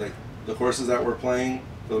 Like the courses that we're playing,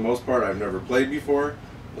 for the most part, I've never played before.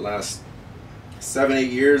 The last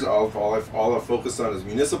 7-8 years, all I've focused on is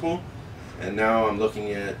municipal, and now I'm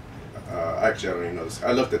looking at. Actually, I don't even know this.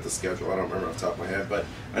 I looked at the schedule. I don't remember off the top of my head, but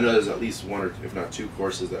I know there's at least one or if not two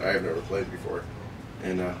courses that I have never played before.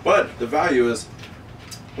 And but the value is,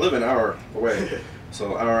 I live an hour away,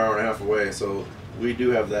 so hour and a half away. So we do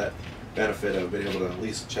have that benefit of being able to at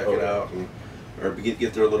least check it out or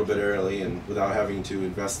get there a little bit early and without having to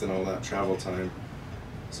invest in all that travel time.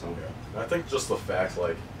 So I think just the fact,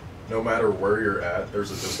 like, no matter where you're at,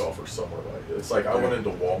 there's a disc golfer somewhere. Like it's like I went into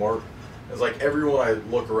Walmart. It's like everyone I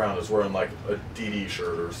look around is wearing like a DD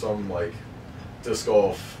shirt or some like disc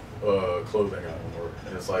golf clothing item,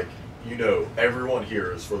 and it's like everyone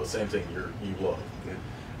here is for the same thing you love. Yeah.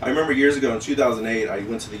 I remember years ago in 2008, I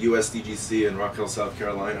went to the USDGC in Rock Hill, South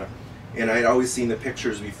Carolina, and I'd always seen the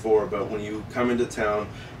pictures before. But when you come into town,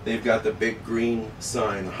 they've got the big green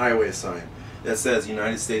sign, the highway sign that says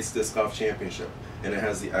United States Disc Golf Championship, and it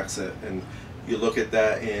has the exit, and you look at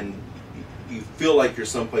that and you feel like you're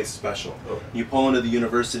someplace special. Okay. You pull into the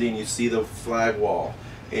university and you see the flag wall,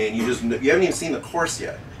 and you haven't even seen the course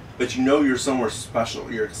yet, but you know you're somewhere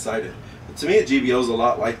special. You're excited. But to me, at GBO is a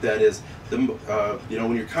lot like that. Is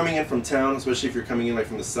when you're coming in from town, especially if you're coming in like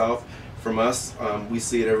from the south. From us, we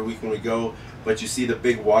see it every week when we go. But you see the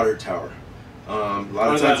big water tower. A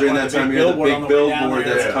lot of times during that time, you have the big billboard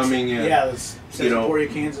that's coming in. Yeah, says Emporia,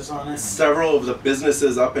 Kansas on it. Several of the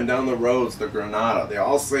businesses up and down the roads, the Granada, they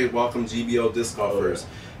all say welcome GBO disc golfers.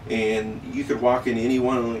 And you could walk in any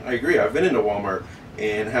one. I agree. I've been into Walmart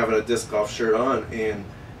and having a disc golf shirt on, and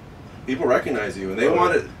people recognize you, and they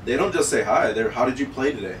want it. They don't just say hi. They're, how did you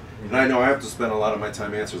play today? And I know I have to spend a lot of my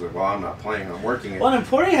time answering like, well, I'm not playing. I'm working. Well,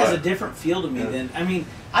 Emporia has a different feel to me than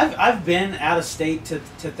I've been out of state to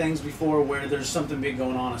things before where there's something big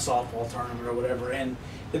going on, a softball tournament or whatever, and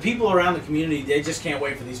the people around the community, they just can't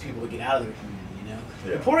wait for these people to get out of their community.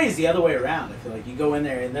 Yeah. Emporia is the other way around. I feel like you go in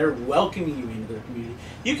there and they're welcoming you into their community.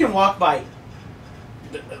 You can walk by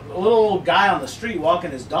a little old guy on the street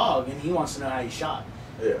walking his dog, and he wants to know how you shot.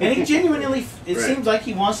 Yeah. And he genuinely, it Right. seems like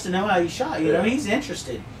he wants to know how you shot. You know, he's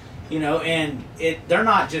interested. You know, and they're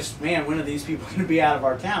not just, man, when are these people going to be out of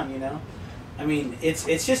our town? You know, I mean, it's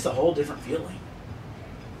just a whole different feeling.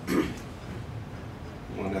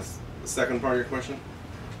 Well, that's the second part of your question.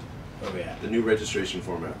 Oh yeah. The new registration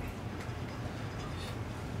format.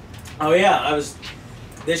 Oh yeah,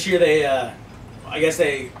 this year they, I guess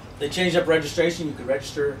they changed up registration. You could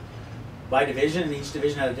register by division, and each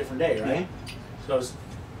division had a different day, right? Mm-hmm. So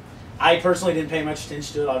I personally didn't pay much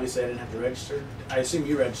attention to it. Obviously, I didn't have to register. I assume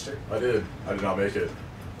you registered. I did. I did not make it.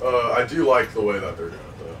 I do like the way that they're doing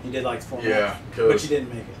it, though. You did like the format. Yeah, but you didn't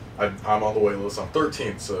make it. I'm on the wait list. I'm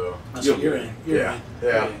 13th, so. So you're in. You're in. Yeah.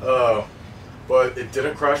 You're in. But it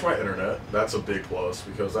didn't crash my internet. That's a big plus,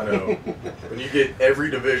 because I know when you get every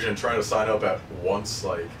division trying to sign up at once,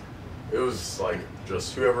 like, it was like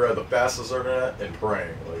just whoever had the fastest internet and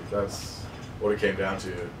praying. Like, that's what it came down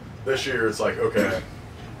to. This year, it's like, okay,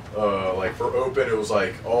 like for Open, it was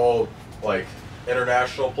like all like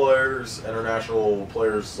international players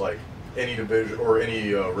like any division or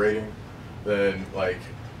any rating. Then like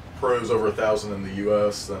pros over 1,000 in the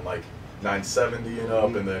U.S. Then like 970 and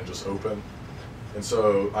up, and then just Open. And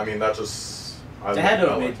so, I mean, that just They had to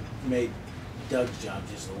have made Doug's job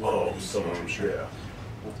just a little bit easier. I'm sure. Yeah.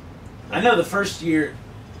 I know the first year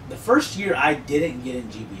I didn't get in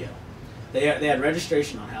GBO. They had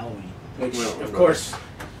registration on Halloween, which of course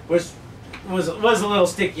was a little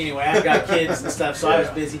sticky anyway. I've got kids and stuff, so I was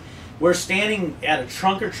busy. We're standing at a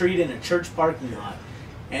trunk or treat in a church parking lot,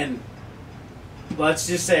 and let's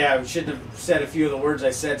just say I shouldn't have said a few of the words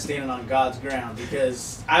I said standing on God's ground,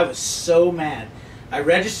 because I was so mad. I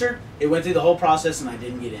registered, it went through the whole process, and I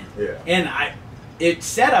didn't get in. Yeah. And it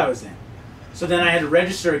said I was in. So then I had to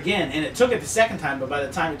register again, and it took it the second time, but by the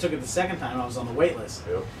time it took it the second time, I was on the wait list.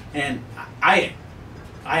 Yep. And I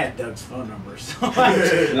had Doug's phone number, so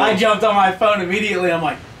I jumped on my phone immediately. I'm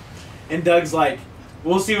like, and Doug's like,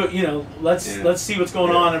 we'll see what, you know, let's see what's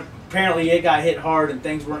going on. Apparently it got hit hard and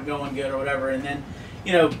things weren't going good or whatever, and then,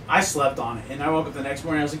 you know, I slept on it, and I woke up the next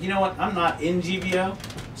morning, I was like, you know what, I'm not in GBO,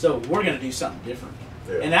 so we're going to do something different.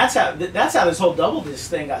 Yeah. And that's how this whole double disc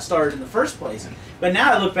thing got started in the first place. But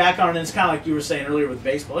now I look back on it, and it's kind of like you were saying earlier with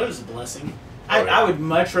baseball. It was a blessing. I would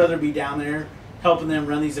much rather be down there helping them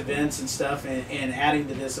run these events and stuff, and adding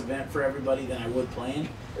to this event for everybody than I would playing.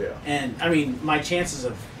 Yeah. And I mean, my chances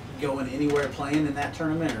of going anywhere playing in that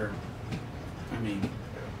tournament are, I mean,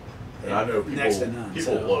 and I know next to none.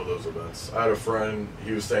 People love those events. I had a friend,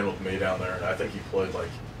 he was staying with me down there, and I think he played like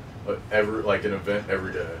an event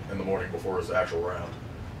every day in the morning before his actual round.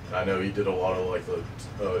 And I know he did a lot of like the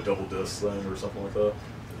double disc thing or something like that.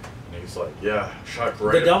 And he's like, yeah, shot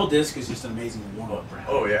great. The double disc is just an amazing warm-up round.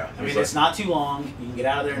 Oh, yeah. I mean, it's not too long. You can get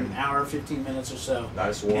out of there in an hour, 15 minutes or so.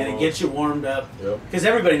 Nice warm-up. And it gets you warmed up. Yep. Because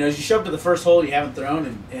everybody knows you show up to the first hole you haven't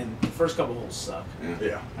thrown, and the first couple holes suck.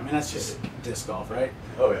 Yeah. I mean, that's just disc golf, right?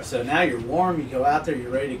 Oh, yeah. So now you're warm, you go out there, you're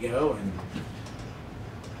ready to go. And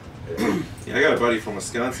Yeah, I got a buddy from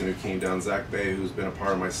Wisconsin who came down, Zach Bay, who's been a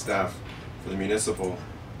part of my staff for the municipal.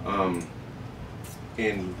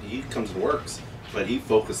 And he comes and works, but he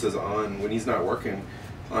focuses on, when he's not working,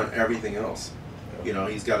 on everything else. You know,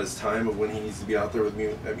 he's got his time of when he needs to be out there with me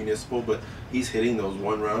at municipal, but he's hitting those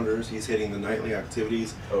one-rounders, he's hitting the nightly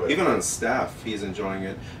activities. Oh, yeah. Even on staff, he's enjoying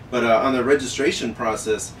it. But on the registration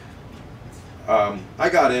process, I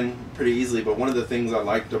got in pretty easily, but one of the things I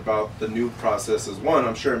liked about the new process is, one,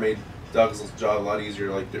 I'm sure it made Doug's job a lot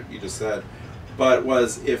easier, like you just said, but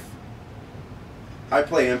was if I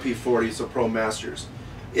play MP40, so Pro Masters,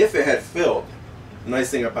 if it had filled, the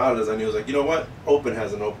nice thing about it is I knew, it was like, you know what, Open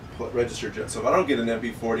has an open registered yet, so if I don't get an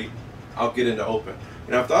MP40, I'll get into Open.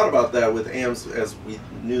 And I've thought about that with AMs, as we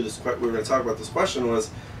knew this, we were going to talk about this question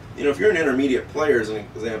was, you know, if you're an intermediate player, as an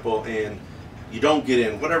example, and you don't get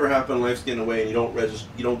in, whatever happened, life's getting away, and you don't register,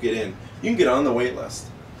 you don't get in, you can get on the wait list.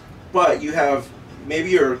 But you have,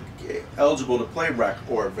 maybe you're eligible to play rec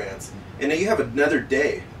or advance, and then you have another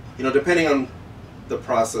day, you know, depending on the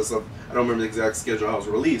process of, I don't remember the exact schedule how it was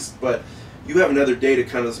released, but you have another day to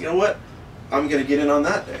kind of, you know what, I'm going to get in on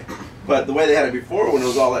that day. But the way they had it before, when it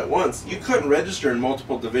was all at once, you couldn't register in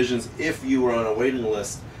multiple divisions if you were on a waiting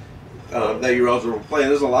list that you're eligible to play.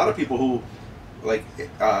 And there's a lot of people who, like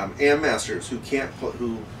AM masters, who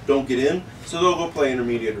who don't get in, so they'll go play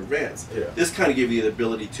intermediate or advanced. Yeah. This kind of gives you the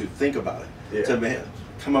ability to think about it, to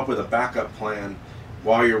come up with a backup plan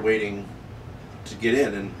while you're waiting to get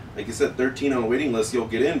in. And like you said, 13 on a waiting list, you'll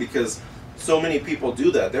get in because so many people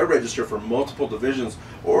do that. They'll register for multiple divisions,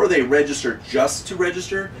 or they register just to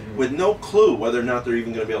register with no clue whether or not they're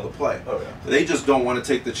even going to be able to play. Oh, yeah. They just don't want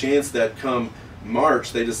to take the chance that come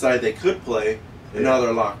March they decide they could play, and now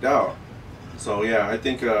they're locked out. So yeah, I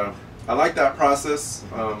think I like that process.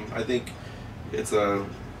 I think it's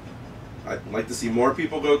I'd like to see more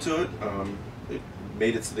people go to it. It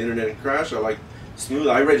made it to the internet and crashed. I like smooth.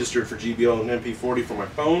 I registered for GBO and MP40 for my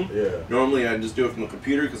phone. Yeah. Normally I just do it from the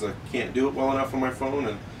computer because I can't do it well enough on my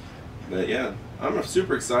phone. But yeah, I'm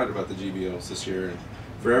super excited about the GBOs this year and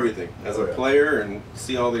for everything as a player and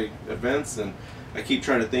see all the events. And I keep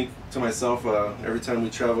trying to think to myself every time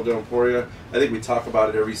we travel to Emporia. I think we talk about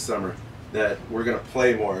it every summer that we're gonna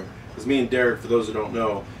play more. Because me and Derek, for those who don't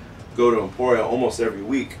know, go to Emporia almost every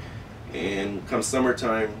week. And come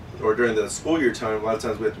summertime or during the school year time, a lot of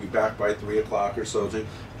times we have to be back by 3 o'clock or so to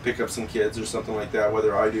pick up some kids or something like that,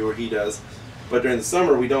 whether I do or he does. But during the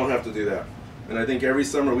summer, we don't have to do that. And I think every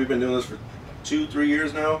summer, we've been doing this for 2-3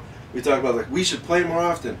 years now, we talk about like we should play more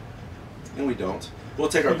often, and we don't. We'll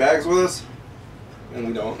take our bags with us, and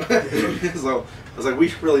we don't. So I was like,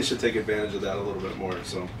 we really should take advantage of that a little bit more.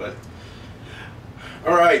 So, but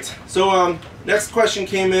all right. So next question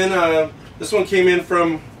came in. This one came in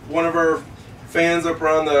from one of our fans up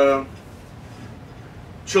on the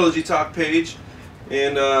Trilogy Talk page,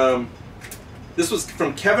 and this was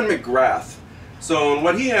from Kevin McGrath. So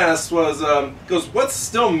what he asked was, goes, what's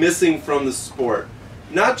still missing from the sport?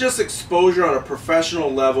 Not just exposure on a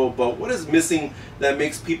professional level, but what is missing that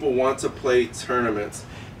makes people want to play tournaments?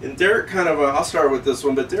 And Derek kind of, I'll start with this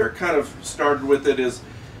one, but Derek kind of started with it is,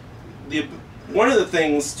 one of the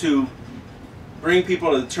things to bring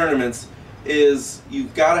people to the tournaments is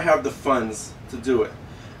you've got to have the funds to do it.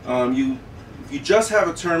 If you just have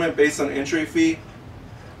a tournament based on entry fee,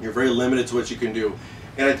 you're very limited to what you can do.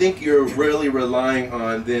 And I think you're really relying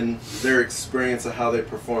on then their experience of how they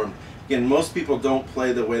performed. Again, most people don't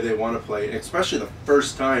play the way they want to play, and especially the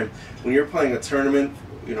first time when you're playing a tournament,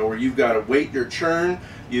 you know, where you've got to wait your turn,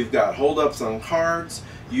 you've got holdups on cards,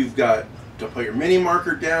 you've got to put your mini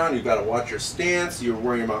marker down, you've got to watch your stance, you're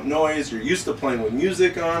worrying about noise, you're used to playing with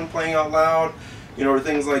music on, playing out loud, you know, or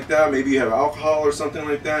things like that. Maybe you have alcohol or something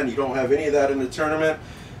like that, and you don't have any of that in the tournament.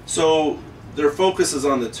 So their focus is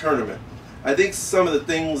on the tournament. I think some of the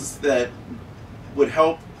things that would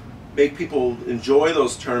help make people enjoy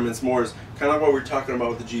those tournaments more is kind of like what we're talking about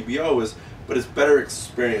with the GBO is, but it's better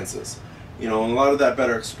experiences. You know, and a lot of that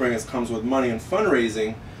better experience comes with money and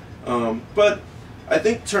fundraising. But I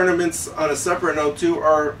think tournaments, on a separate note too,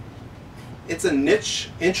 it's a niche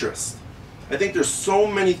interest. I think there's so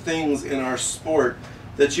many things in our sport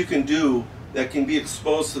that you can do that can be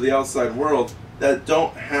exposed to the outside world that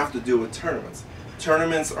don't have to do with tournaments.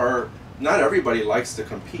 Tournaments are, not everybody likes to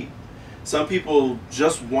compete. Some people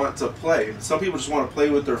just want to play. Some people just want to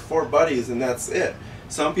play with their 4 buddies and that's it.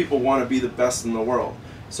 Some people want to be the best in the world.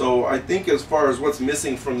 So I think as far as what's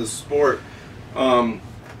missing from the sport, I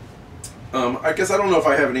guess I don't know if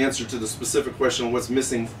I have an answer to the specific question of what's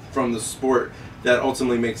missing from the sport that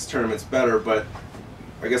ultimately makes tournaments better, but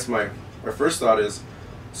I guess my first thought is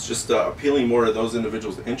it's just appealing more to those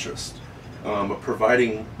individuals' interest,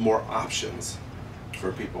 providing more options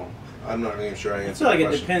for people. I'm not even sure I answered I feel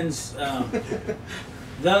the like question. it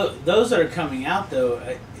depends. Those that are coming out, though,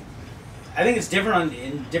 I think it's different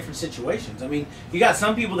in different situations. I mean, you got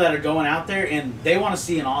some people that are going out there and they want to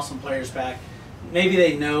see an awesome players pack. Maybe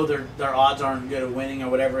they know their odds aren't good at winning or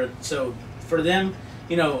whatever. So for them,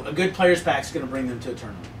 you know, a good players pack is going to bring them to a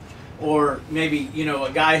tournament. Or maybe, you know,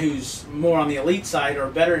 a guy who's more on the elite side or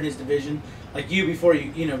better in his division, like you before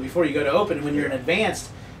you go to open. And when you're in advanced,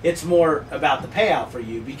 it's more about the payout for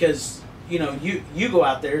you because, you know, you go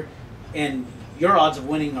out there and your odds of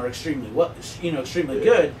winning are extremely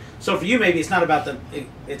good. So for you, maybe it's not about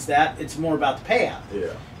it's more about the payout.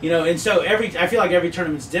 Yeah. You know, and so I feel like every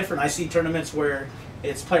tournament's different. I see tournaments where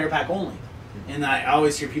it's player pack only, and I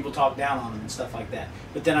always hear people talk down on them and stuff like that.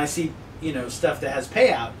 But then I see, you know, stuff that has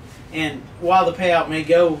payout, and while the payout may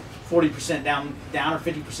go 40% down or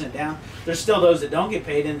 50% down, there's still those that don't get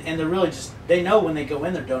paid, and they're really just, they know when they go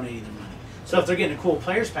in, they're donating their money. So if they're getting a cool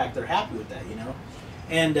players pack, they're happy with that, you know,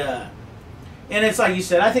 and it's like you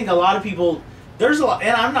said, I think a lot of people. There's a lot, and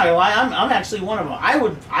I'm not gonna lie, I'm actually one of them.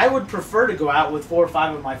 I would prefer to go out with 4 or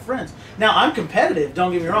 5 of my friends. Now I'm competitive.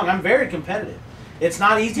 Don't get me wrong. I'm very competitive. It's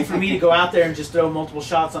not easy for me to go out there and just throw multiple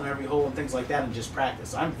shots on every hole and things like that and just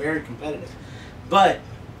practice. I'm very competitive, but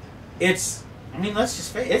it's. I mean, let's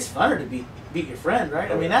just face it. It's funner to beat your friend, right?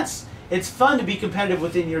 I mean, it's fun to be competitive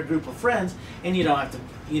within your group of friends, and you don't have to.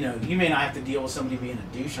 You know, you may not have to deal with somebody being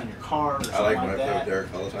a douche on your card or something like that. I like when I play with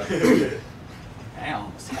Derek all the time. I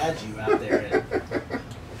almost had you out there.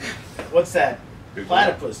 What's that?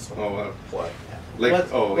 Platypus. Oh, Lake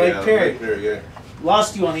Perry. Yeah.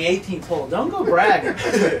 Lost you on the 18th hole. Don't go bragging.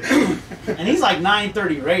 And he's like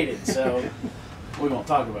 930 rated, so. We won't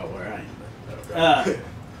talk about where I am.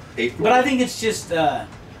 But I think it's just,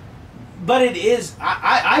 but it is,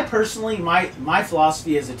 I personally, my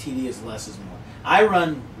philosophy as a TD is less is more. I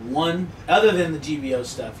run one, other than the GBO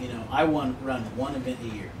stuff, you know, I run one event a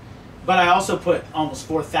year. But I also put almost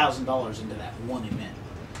 $4,000 into that one event,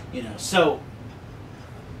 you know. So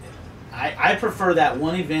I prefer that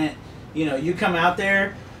one event. You know, you come out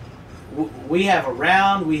there, we have a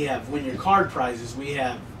round, we have win your card prizes, we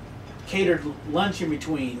have catered lunch in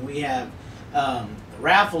between, we have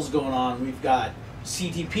raffles going on, we've got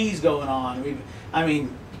CTPs going on, I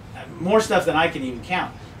mean, more stuff than I can even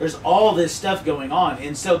count. There's all this stuff going on,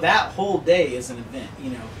 and so that whole day is an event, you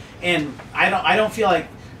know. And I don't feel like,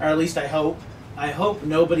 or at least I hope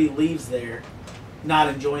nobody leaves there not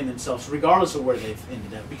enjoying themselves, regardless of where they've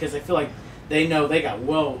ended up, because I feel like they know they got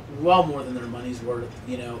well more than their money's worth,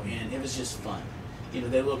 you know, and it was just fun. You know,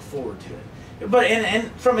 they look forward to it. But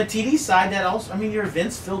and from a TD side, that also, I mean, your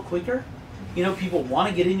events fill quicker. You know, people want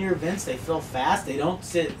to get in your events. They fill fast. They don't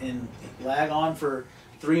sit and lag on for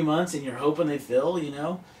 3 months and you're hoping they fill, you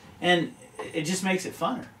know, and it just makes it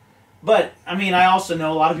funner. But I mean, I also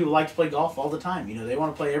know a lot of people like to play golf all the time. You know, they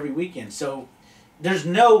want to play every weekend. So there's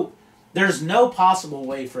no possible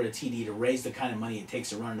way for a TD to raise the kind of money it takes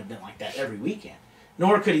to run an event like that every weekend.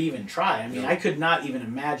 Nor could he even try. I mean, I could not even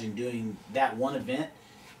imagine doing that one event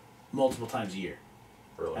multiple times a year.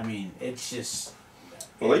 Really? I mean, it's just.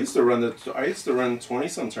 Well, I used to run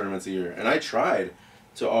 20-some tournaments a year, and I tried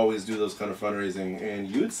to always do those kind of fundraising, and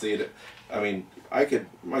you would see it. I mean,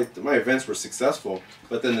 my events were successful,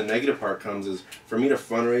 but then the negative part comes is for me to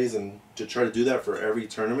fundraise and to try to do that for every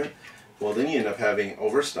tournament. Well, then you end up having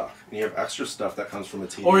overstock, and you have extra stuff that comes from a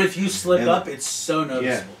team. Or if you slip up, it's so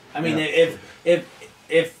noticeable. Yeah, I mean,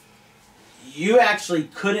 if you actually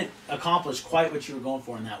couldn't accomplish quite what you were going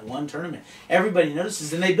for in that one tournament, everybody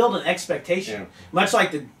notices, and they build an expectation, much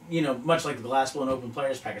like the Glass Blown Open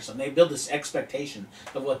Players Pack or something. They build this expectation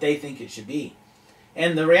of what they think it should be,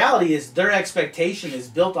 and the reality is their expectation is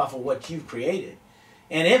built off of what you've created,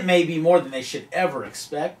 and it may be more than they should ever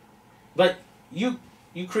expect, but you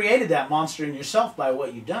created that monster in yourself by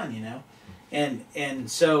what you've done, you know,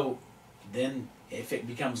 and so then if it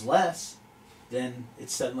becomes less, then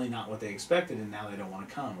it's suddenly not what they expected, and now they don't want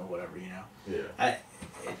to come or whatever, you know. Yeah.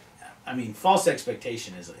 I mean, false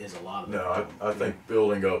expectation is a lot of it. No, I think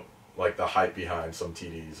building up like the hype behind some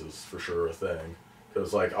TDs is for sure a thing.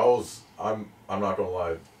 Because like I'm not gonna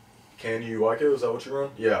lie, can you like it? Is that what you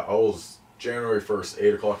run? Yeah, I was January 1st,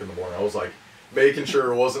 8 o'clock in the morning. I was like making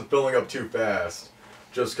sure it wasn't filling up too fast,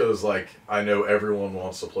 just because like I know everyone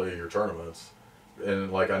wants to play your tournaments.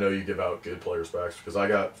 And like I know you give out good players packs because I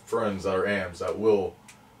got friends that are AMs that will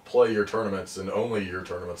play your tournaments and only your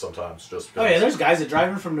tournaments sometimes just because. Oh yeah, there's guys that drive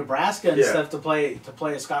in from Nebraska and stuff to play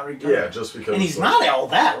a Scott Reed tournament. Yeah, just because. And he's not all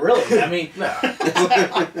that really. I mean,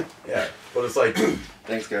 yeah, but it's like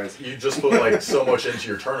thanks guys. You just put like so much into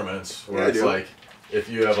your tournaments where it's like if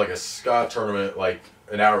you have like a Scott tournament like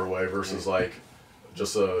an hour away versus like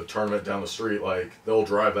just a tournament down the street, like they'll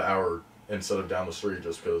drive the hour instead of down the street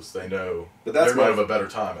just because they know they're going to have a better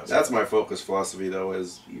time. That's my focus philosophy, though,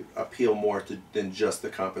 is you appeal more than just the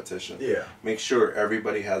competition. Yeah. Make sure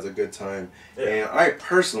everybody has a good time. Yeah. And I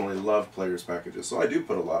personally love players packages, so I do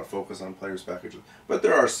put a lot of focus on players packages. But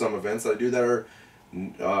there are some events I do that are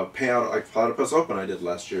payout, like Platypus Open I did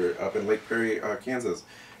last year up in Lake Perry, Kansas.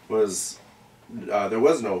 There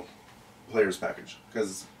was no players package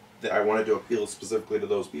because I wanted to appeal specifically to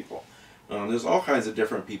those people. There's all kinds of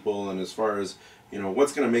different people, and as far as, you know,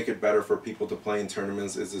 what's going to make it better for people to play in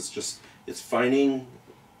tournaments is it's finding,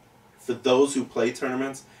 for those who play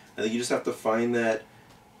tournaments, I think you just have to find that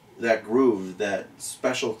groove, that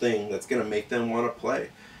special thing that's going to make them want to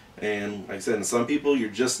play. And like I said, in some people, you're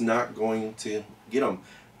just not going to get them.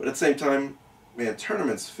 But at the same time, man,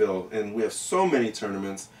 tournaments fill, and we have so many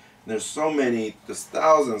tournaments, and there's so many, there's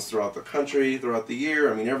thousands throughout the country, throughout the year.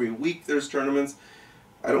 I mean, every week there's tournaments.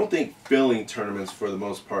 I don't think filling tournaments for the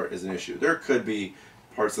most part is an issue. There could be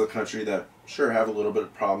parts of the country that sure have a little bit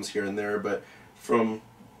of problems here and there, but from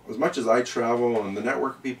as much as I travel and the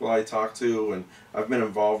network of people I talk to and I've been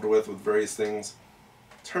involved with various things,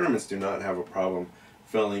 tournaments do not have a problem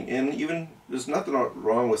filling. And even there's nothing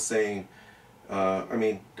wrong with saying, I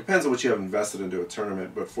mean, depends on what you have invested into a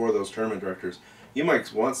tournament, but for those tournament directors, you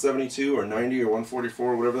might want 72 or 90 or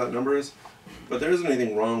 144, whatever that number is. But there isn't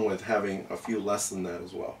anything wrong with having a few less than that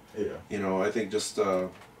as well. Yeah. You know, I think just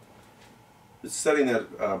it's setting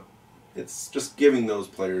that, it's just giving those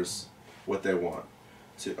players what they want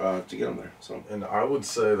to get them there. So. And I would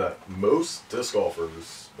say that most disc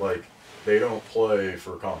golfers, like, they don't play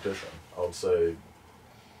for competition. I would say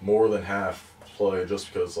more than half play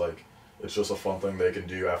just because like it's just a fun thing they can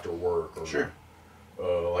do after work or Sure.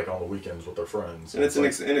 Like on the weekends with their friends. And it's an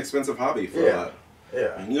inexpensive hobby for a lot.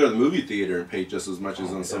 Yeah. And you go to the movie theater and pay just as much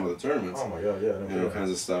as on some of the tournaments. Oh my god, yeah. No, Kinds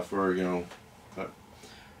of stuff. Or but,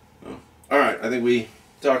 all right, I think we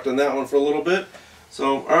talked on that one for a little bit.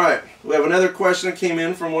 So, all right, we have another question that came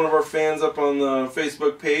in from one of our fans up on the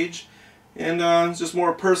Facebook page, and it's just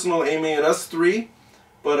more personal, aiming at us three.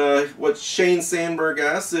 But what Shane Sandberg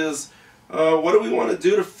asks is, what do we want to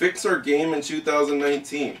do to fix our game in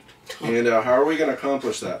 2019? And how are we going to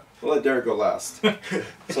accomplish that? We'll let Derek go last.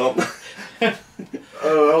 So,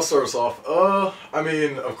 I'll start us off. I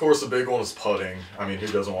mean, of course, the big one is putting. I mean, who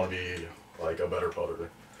doesn't want to be like a better putter?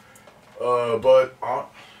 But I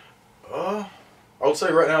would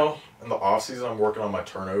say right now in the off season, I'm working on my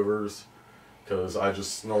turnovers because I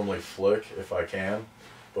just normally flick if I can.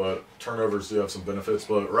 But turnovers do have some benefits.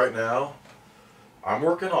 But right now, I'm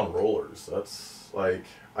working on rollers. That's like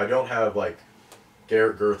I don't have like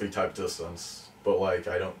Garrett Girthy type distance, but like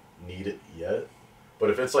I don't need it yet.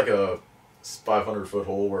 But if it's like a 500-foot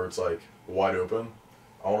hole where it's like wide open,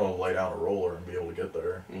 I want to lay down a roller and be able to get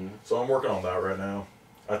there. Mm-hmm. So I'm working on that right now.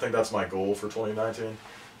 I think that's my goal for 2019. I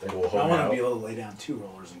think we'll hold I want to out. be able to lay down 2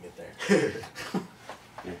 rollers and get there.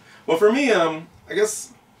 Yeah. Well, for me, I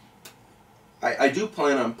guess I do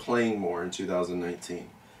plan on playing more in 2019.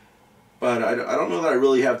 But I don't know that I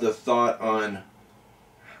really have the thought on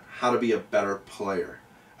how to be a better player.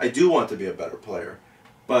 I do want to be a better player,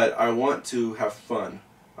 but I want to have fun.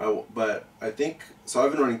 But I think, so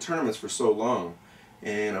I've been running tournaments for so long,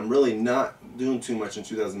 and I'm really not doing too much in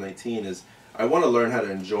 2019, is I want to learn how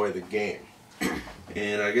to enjoy the game.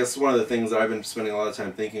 And I guess one of the things that I've been spending a lot of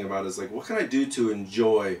time thinking about is like, what can I do to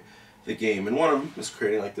enjoy the game? And one of them is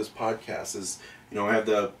creating like this podcast. Is, I have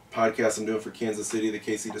the podcast I'm doing for Kansas City, the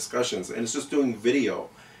KC Discussions, and it's just doing video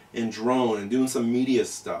and drone and doing some media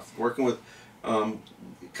stuff, working with,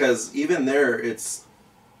 because even there it's,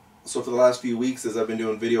 so for the last few weeks as I've been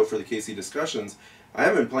doing video for the KC Discussions, I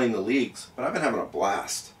haven't been playing the leagues, but I've been having a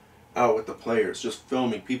blast out with the players, just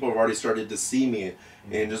filming. People have already started to see me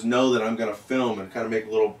and just know that I'm going to film and kind of make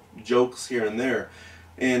little jokes here and there.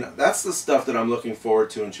 And that's the stuff that I'm looking forward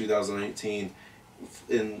to in 2018.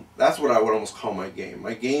 And that's what I would almost call my game.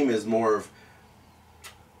 My game is more of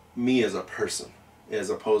me as a person as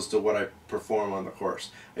opposed to what I perform on the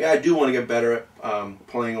course. Yeah, I do want to get better at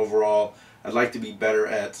playing overall. I'd like to be better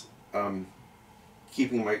at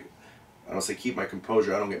keeping my, I don't say keep my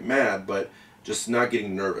composure, I don't get mad, but just not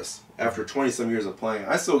getting nervous. After 20-some years of playing,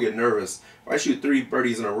 I still get nervous. If I shoot 3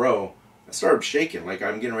 birdies in a row, I start shaking like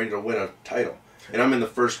I'm getting ready to win a title. And I'm in the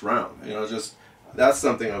first round. Just that's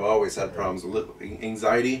something I've always had problems with,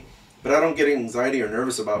 anxiety. But I don't get anxiety or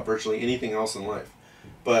nervous about virtually anything else in life.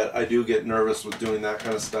 But I do get nervous with doing that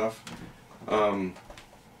kind of stuff. So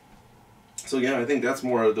yeah, I think that's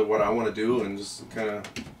more of what I want to do and just kind of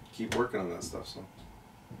keep working on that stuff. So.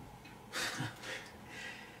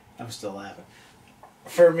 I'm still laughing.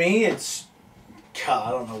 For me, it's, God,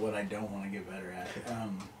 I don't know what I don't want to get better at.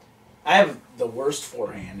 I have the worst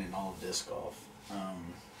forehand in all of disc golf.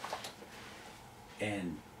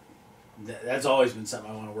 And that's always been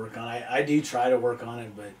something I want to work on. I do try to work on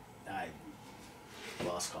it, but I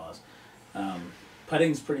lost cause.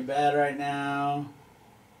 Putting's pretty bad right now.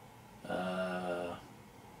 I'm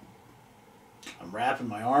wrapping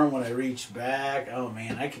my arm when I reach back. Oh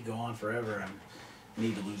man, I could go on forever. I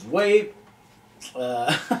need to lose weight.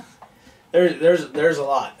 There's a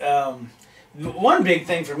lot. One big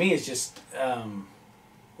thing for me is just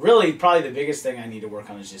really probably the biggest thing I need to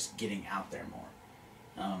work on is just getting out there more.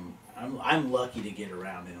 I'm lucky to get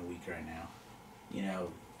around in a week right now.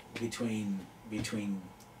 Between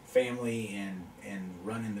family and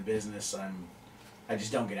running the business, I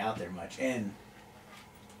just don't get out there much. And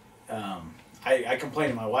I complain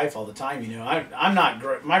to my wife all the time. I'm not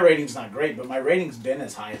great. My rating's not great, but my rating's been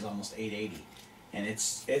as high as almost 880, and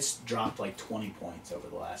it's dropped like 20 points over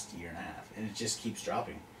the last year and a half, and it just keeps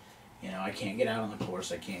dropping. I can't get out on the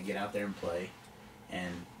course. I can't get out there and play,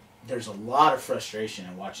 and there's a lot of frustration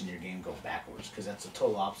in watching your game go backwards because that's the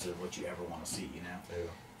total opposite of what you ever want to see. Yeah.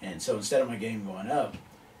 And so instead of my game going up,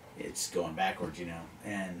 it's going backwards.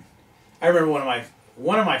 And I remember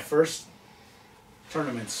one of my first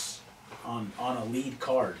tournaments on a lead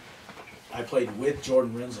card. I played with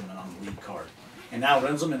Jordan Rinselman on the lead card. And now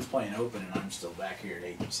Rinselman's playing open and I'm still back here at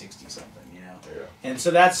 860 something, Yeah. And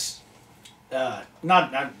so that's not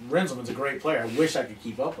Rinselman's a great player. I wish I could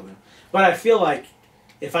keep up with him. But I feel like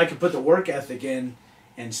if I could put the work ethic in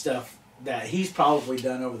and stuff that he's probably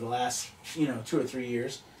done over the last, 2 or 3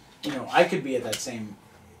 years, I could be at that same,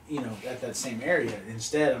 at that same area.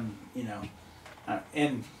 Instead,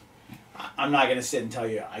 and I'm not going to sit and tell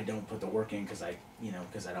you I don't put the work in because I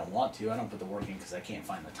don't want to. I don't put the work in because I can't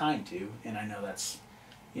find the time to. And I know that's,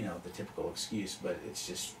 the typical excuse, but it's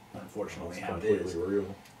just unfortunately how it is. Completely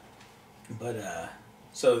real. But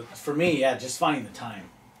so for me, yeah, just finding the time,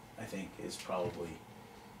 I think, is probably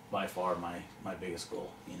by far my biggest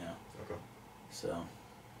goal. Okay. So.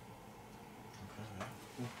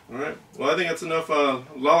 All right. Well, I think that's enough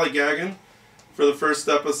lollygagging for the first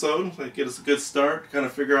episode. Like, get us a good start, kind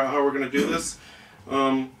of figure out how we're going to do this.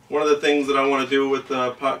 One of the things that I want to do with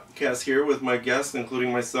the podcast here with my guests,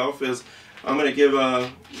 including myself, is I'm going to give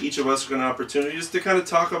each of us an opportunity just to kind of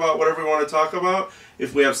talk about whatever we want to talk about.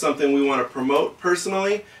 If we have something we want to promote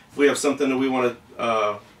personally, if we have something that we want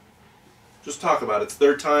to just talk about. It's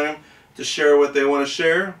their time to share what they want to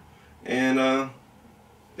share. And,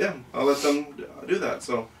 yeah, I'll let them do that.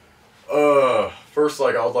 So, first,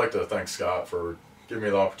 I would like to thank Scott for giving me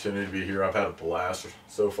the opportunity to be here. I've had a blast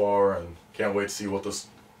so far, and can't wait to see what this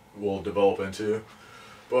will develop into.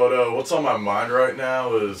 But what's on my mind right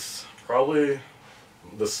now is probably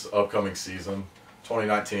this upcoming season,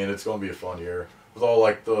 2019. It's going to be a fun year with all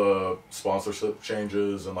the sponsorship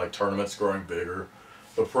changes and tournaments growing bigger.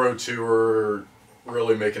 The Pro Tour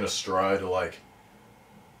really making a stride to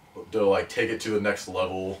take it to the next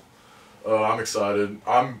level. I'm excited.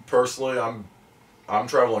 I'm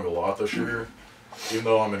traveling a lot this year. Even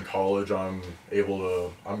though I'm in college, I'm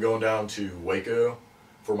going down to Waco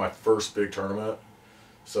for my first big tournament.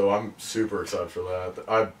 So I'm super excited for that.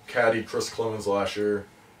 I caddied Chris Clemens last year.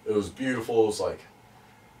 It was beautiful. It was it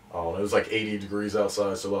was 80 degrees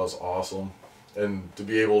outside, so that was awesome. And to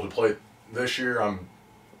be able to play this year, I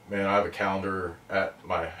have a calendar at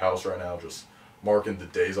my house right now, just marking the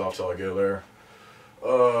days off till I go there.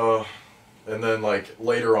 And then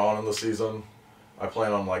later on in the season, I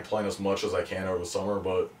plan on playing as much as I can over the summer,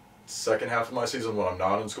 but second half of my season when I'm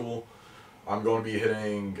not in school, I'm going to be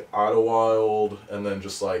hitting Idlewild and then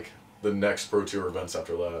just the next Pro Tour events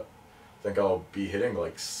after that. I think I'll be hitting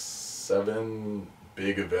 7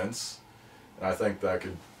 big events, and I think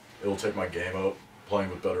it'll take my game up playing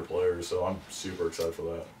with better players, so I'm super excited for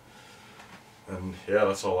that. And yeah,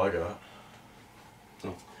 that's all I got.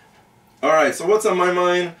 Alright, so what's on my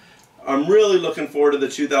mind? I'm really looking forward to the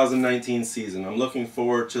 2019 season. I'm looking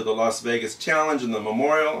forward to the Las Vegas Challenge and the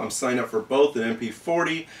Memorial. I'm signed up for both an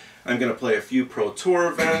MP40. I'm going to play a few Pro Tour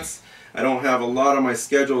events. I don't have a lot on my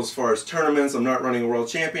schedule as far as tournaments. I'm not running a World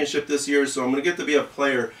Championship this year, so I'm going to get to be a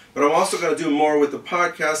player. But I'm also going to do more with the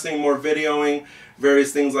podcasting, more videoing,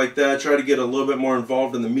 various things like that. Try to get a little bit more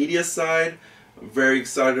involved in the media side. I'm very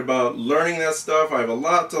excited about learning that stuff. I have a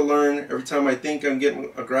lot to learn. Every time I think I'm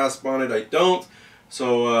getting a grasp on it, I don't.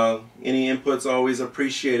 So any input's always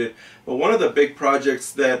appreciated. But one of the big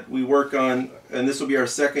projects that we work on, and this will be our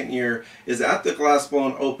second year, is at the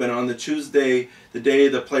Glassblown Open on the Tuesday, the day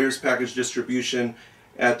of the Players Package distribution,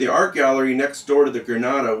 at the art gallery next door to the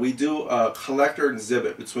Granada. We do a collector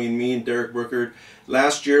exhibit between me and Derek Brookard.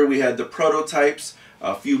 Last year we had the prototypes,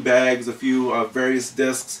 a few bags, a few various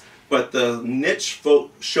discs, but the niche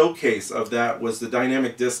showcase of that was the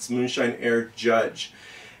Dynamic Discs Moonshine Air Judge.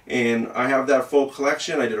 And I have that full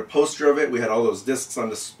collection. I did a poster of it. We had all those discs on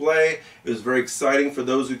display. It was very exciting for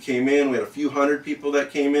those who came in. We had a few hundred people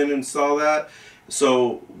that came in and saw that.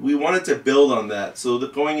 So we wanted to build on that. So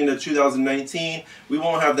going into 2019, we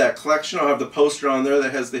won't have that collection. I'll have the poster on there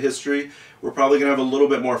that has the history. We're probably going to have a little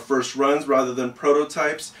bit more first runs rather than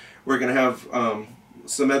prototypes. We're going to have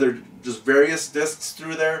some other just various discs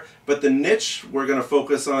through there. But the niche we're going to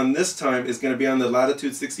focus on this time is going to be on the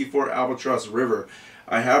Latitude 64 Albatross River.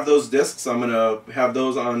 I have those discs. I'm going to have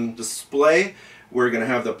those on display. We're going to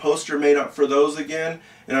have the poster made up for those again.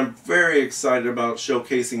 And I'm very excited about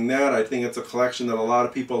showcasing that. I think it's a collection that a lot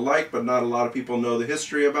of people like, but not a lot of people know the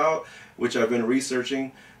history about, which I've been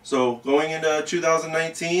researching. So going into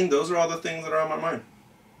 2019, those are all the things that are on my mind.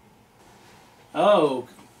 Oh,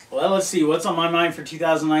 well, let's see. What's on my mind for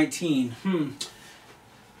 2019?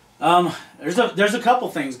 There's a couple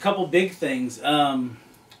things, a couple big things. Probably,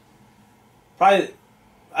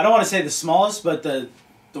 I don't want to say the smallest, but the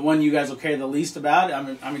one you guys will care the least about.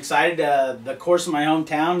 I'm excited. The course in my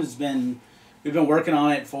hometown we've been working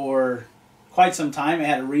on it for quite some time. It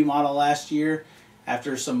had a remodel last year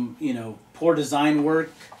after some poor design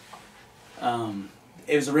work.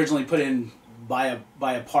 It was originally put in by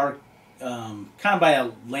a park, kind of by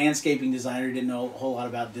a landscaping designer who didn't know a whole lot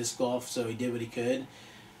about disc golf, so he did what he could.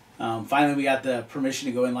 Finally, we got the permission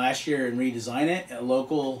to go in last year and redesign it. A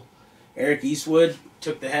local, Eric Eastwood,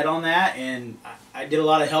 took the head on that, and I I did a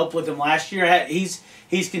lot of help with him last year. He's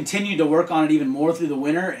continued to work on it even more through the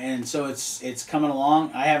winter, and so it's coming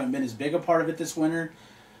along. I haven't been as big a part of it this winter,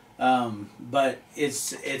 but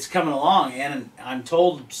it's coming along, and I'm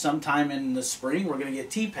told sometime in the spring we're going to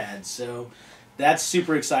get T-pads, so that's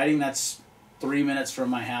super exciting. That's 3 minutes from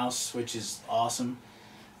my house, which is awesome.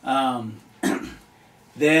 Then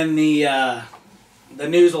the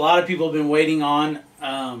news a lot of people have been waiting on,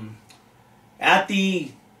 at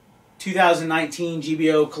the 2019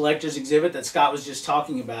 GBO Collectors Exhibit that Scott was just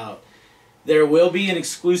talking about, there will be an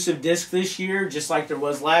exclusive disc this year, just like there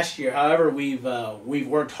was last year. However, we've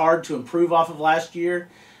worked hard to improve off of last year.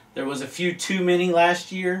 There was a few too many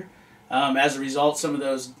last year. As a result, some of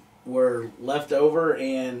those were left over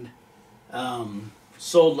and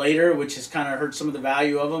sold later, which has kind of hurt some of the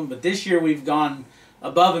value of them. But this year we've gone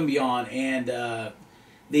above and beyond, and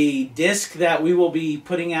the disc that we will be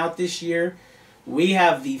putting out this year, we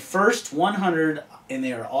have the first 100, and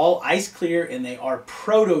they are all ice clear, and they are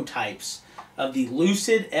prototypes of the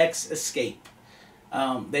Lucid X Escape.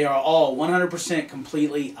 They are all 100%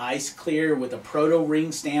 completely ice clear with a proto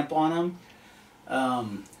ring stamp on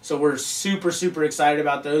them. So we're super, super excited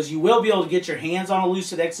about those. You will be able to get your hands on a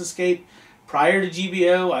Lucid X Escape prior to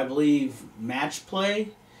GBO. I believe Match Play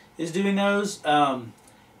is doing those.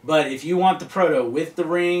 But if you want the proto with the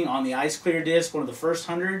ring on the ice clear disc, one of the first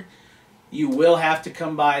 100, you will have to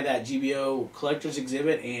come by that GBO Collectors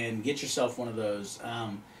Exhibit and get yourself one of those.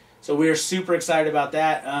 So we are super excited about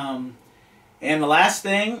that. And the last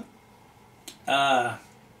thing,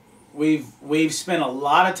 we've spent a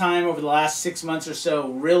lot of time over the last 6 months or so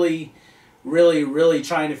really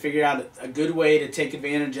trying to figure out a good way to take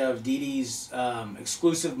advantage of Dee Dee's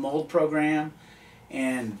exclusive mold program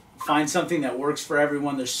and find something that works for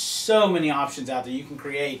everyone. There's so many options out there. You can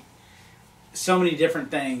create so many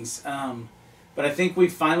different things. But I think we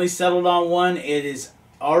finally settled on one. It is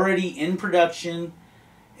already in production,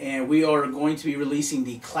 and we are going to be releasing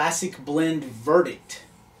the Classic Blend Verdict.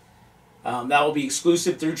 That will be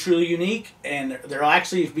exclusive through Truly Unique, and there will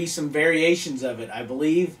actually be some variations of it. I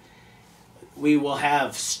believe we will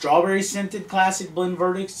have strawberry scented Classic Blend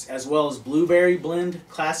Verdicts, as well as blueberry blend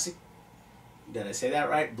Classic. Did I say that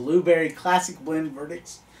right? Blueberry Classic Blend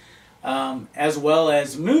Verdicts. As well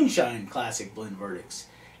as moonshine Classic Blend Verdicts.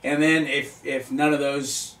 And then if none of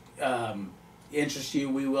those interest you,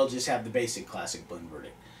 we will just have the basic Classic Blend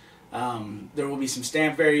Verdict. There will be some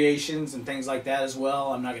stamp variations and things like that as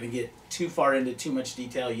well. I'm not going to get too far into too much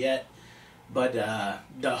detail yet. But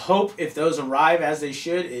the hope, if those arrive as they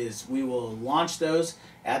should, is we will launch those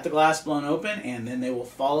at the Glass Blown Open, and then they will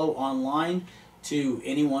follow online to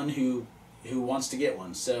anyone who wants to get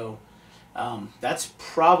one. So that's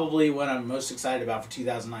probably what I'm most excited about for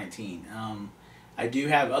 2019. I do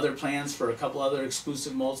have other plans for a couple other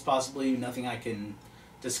exclusive molds, possibly nothing I can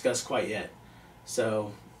discuss quite yet.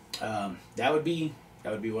 So that would be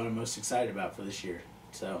what I'm most excited about for this year.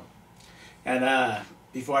 So, and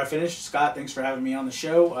before I finish, Scott, thanks for having me on the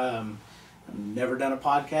show. I've never done a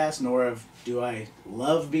podcast, nor do I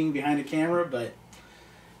love being behind a camera, but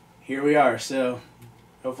here we are. So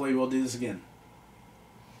hopefully we'll do this again.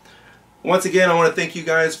 Once again, I want to thank you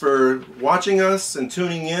guys for watching us and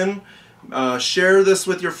tuning in. Share this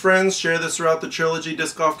with your friends. Share this throughout the Trilogy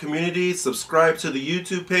Disc Golf community. Subscribe to the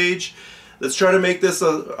YouTube page. Let's try to make this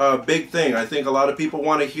a big thing. I think a lot of people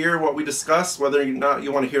want to hear what we discuss, whether or not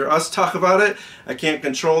you want to hear us talk about it. I can't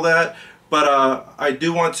control that. But I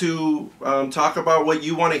do want to talk about what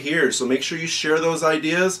you want to hear, so make sure you share those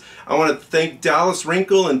ideas. I want to thank Dallas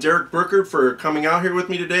Wrinkle and Derek Brookert for coming out here with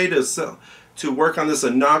me today to work on this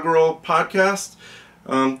inaugural podcast.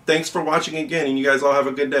 Thanks for watching again, and you guys all have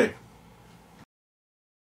a good day.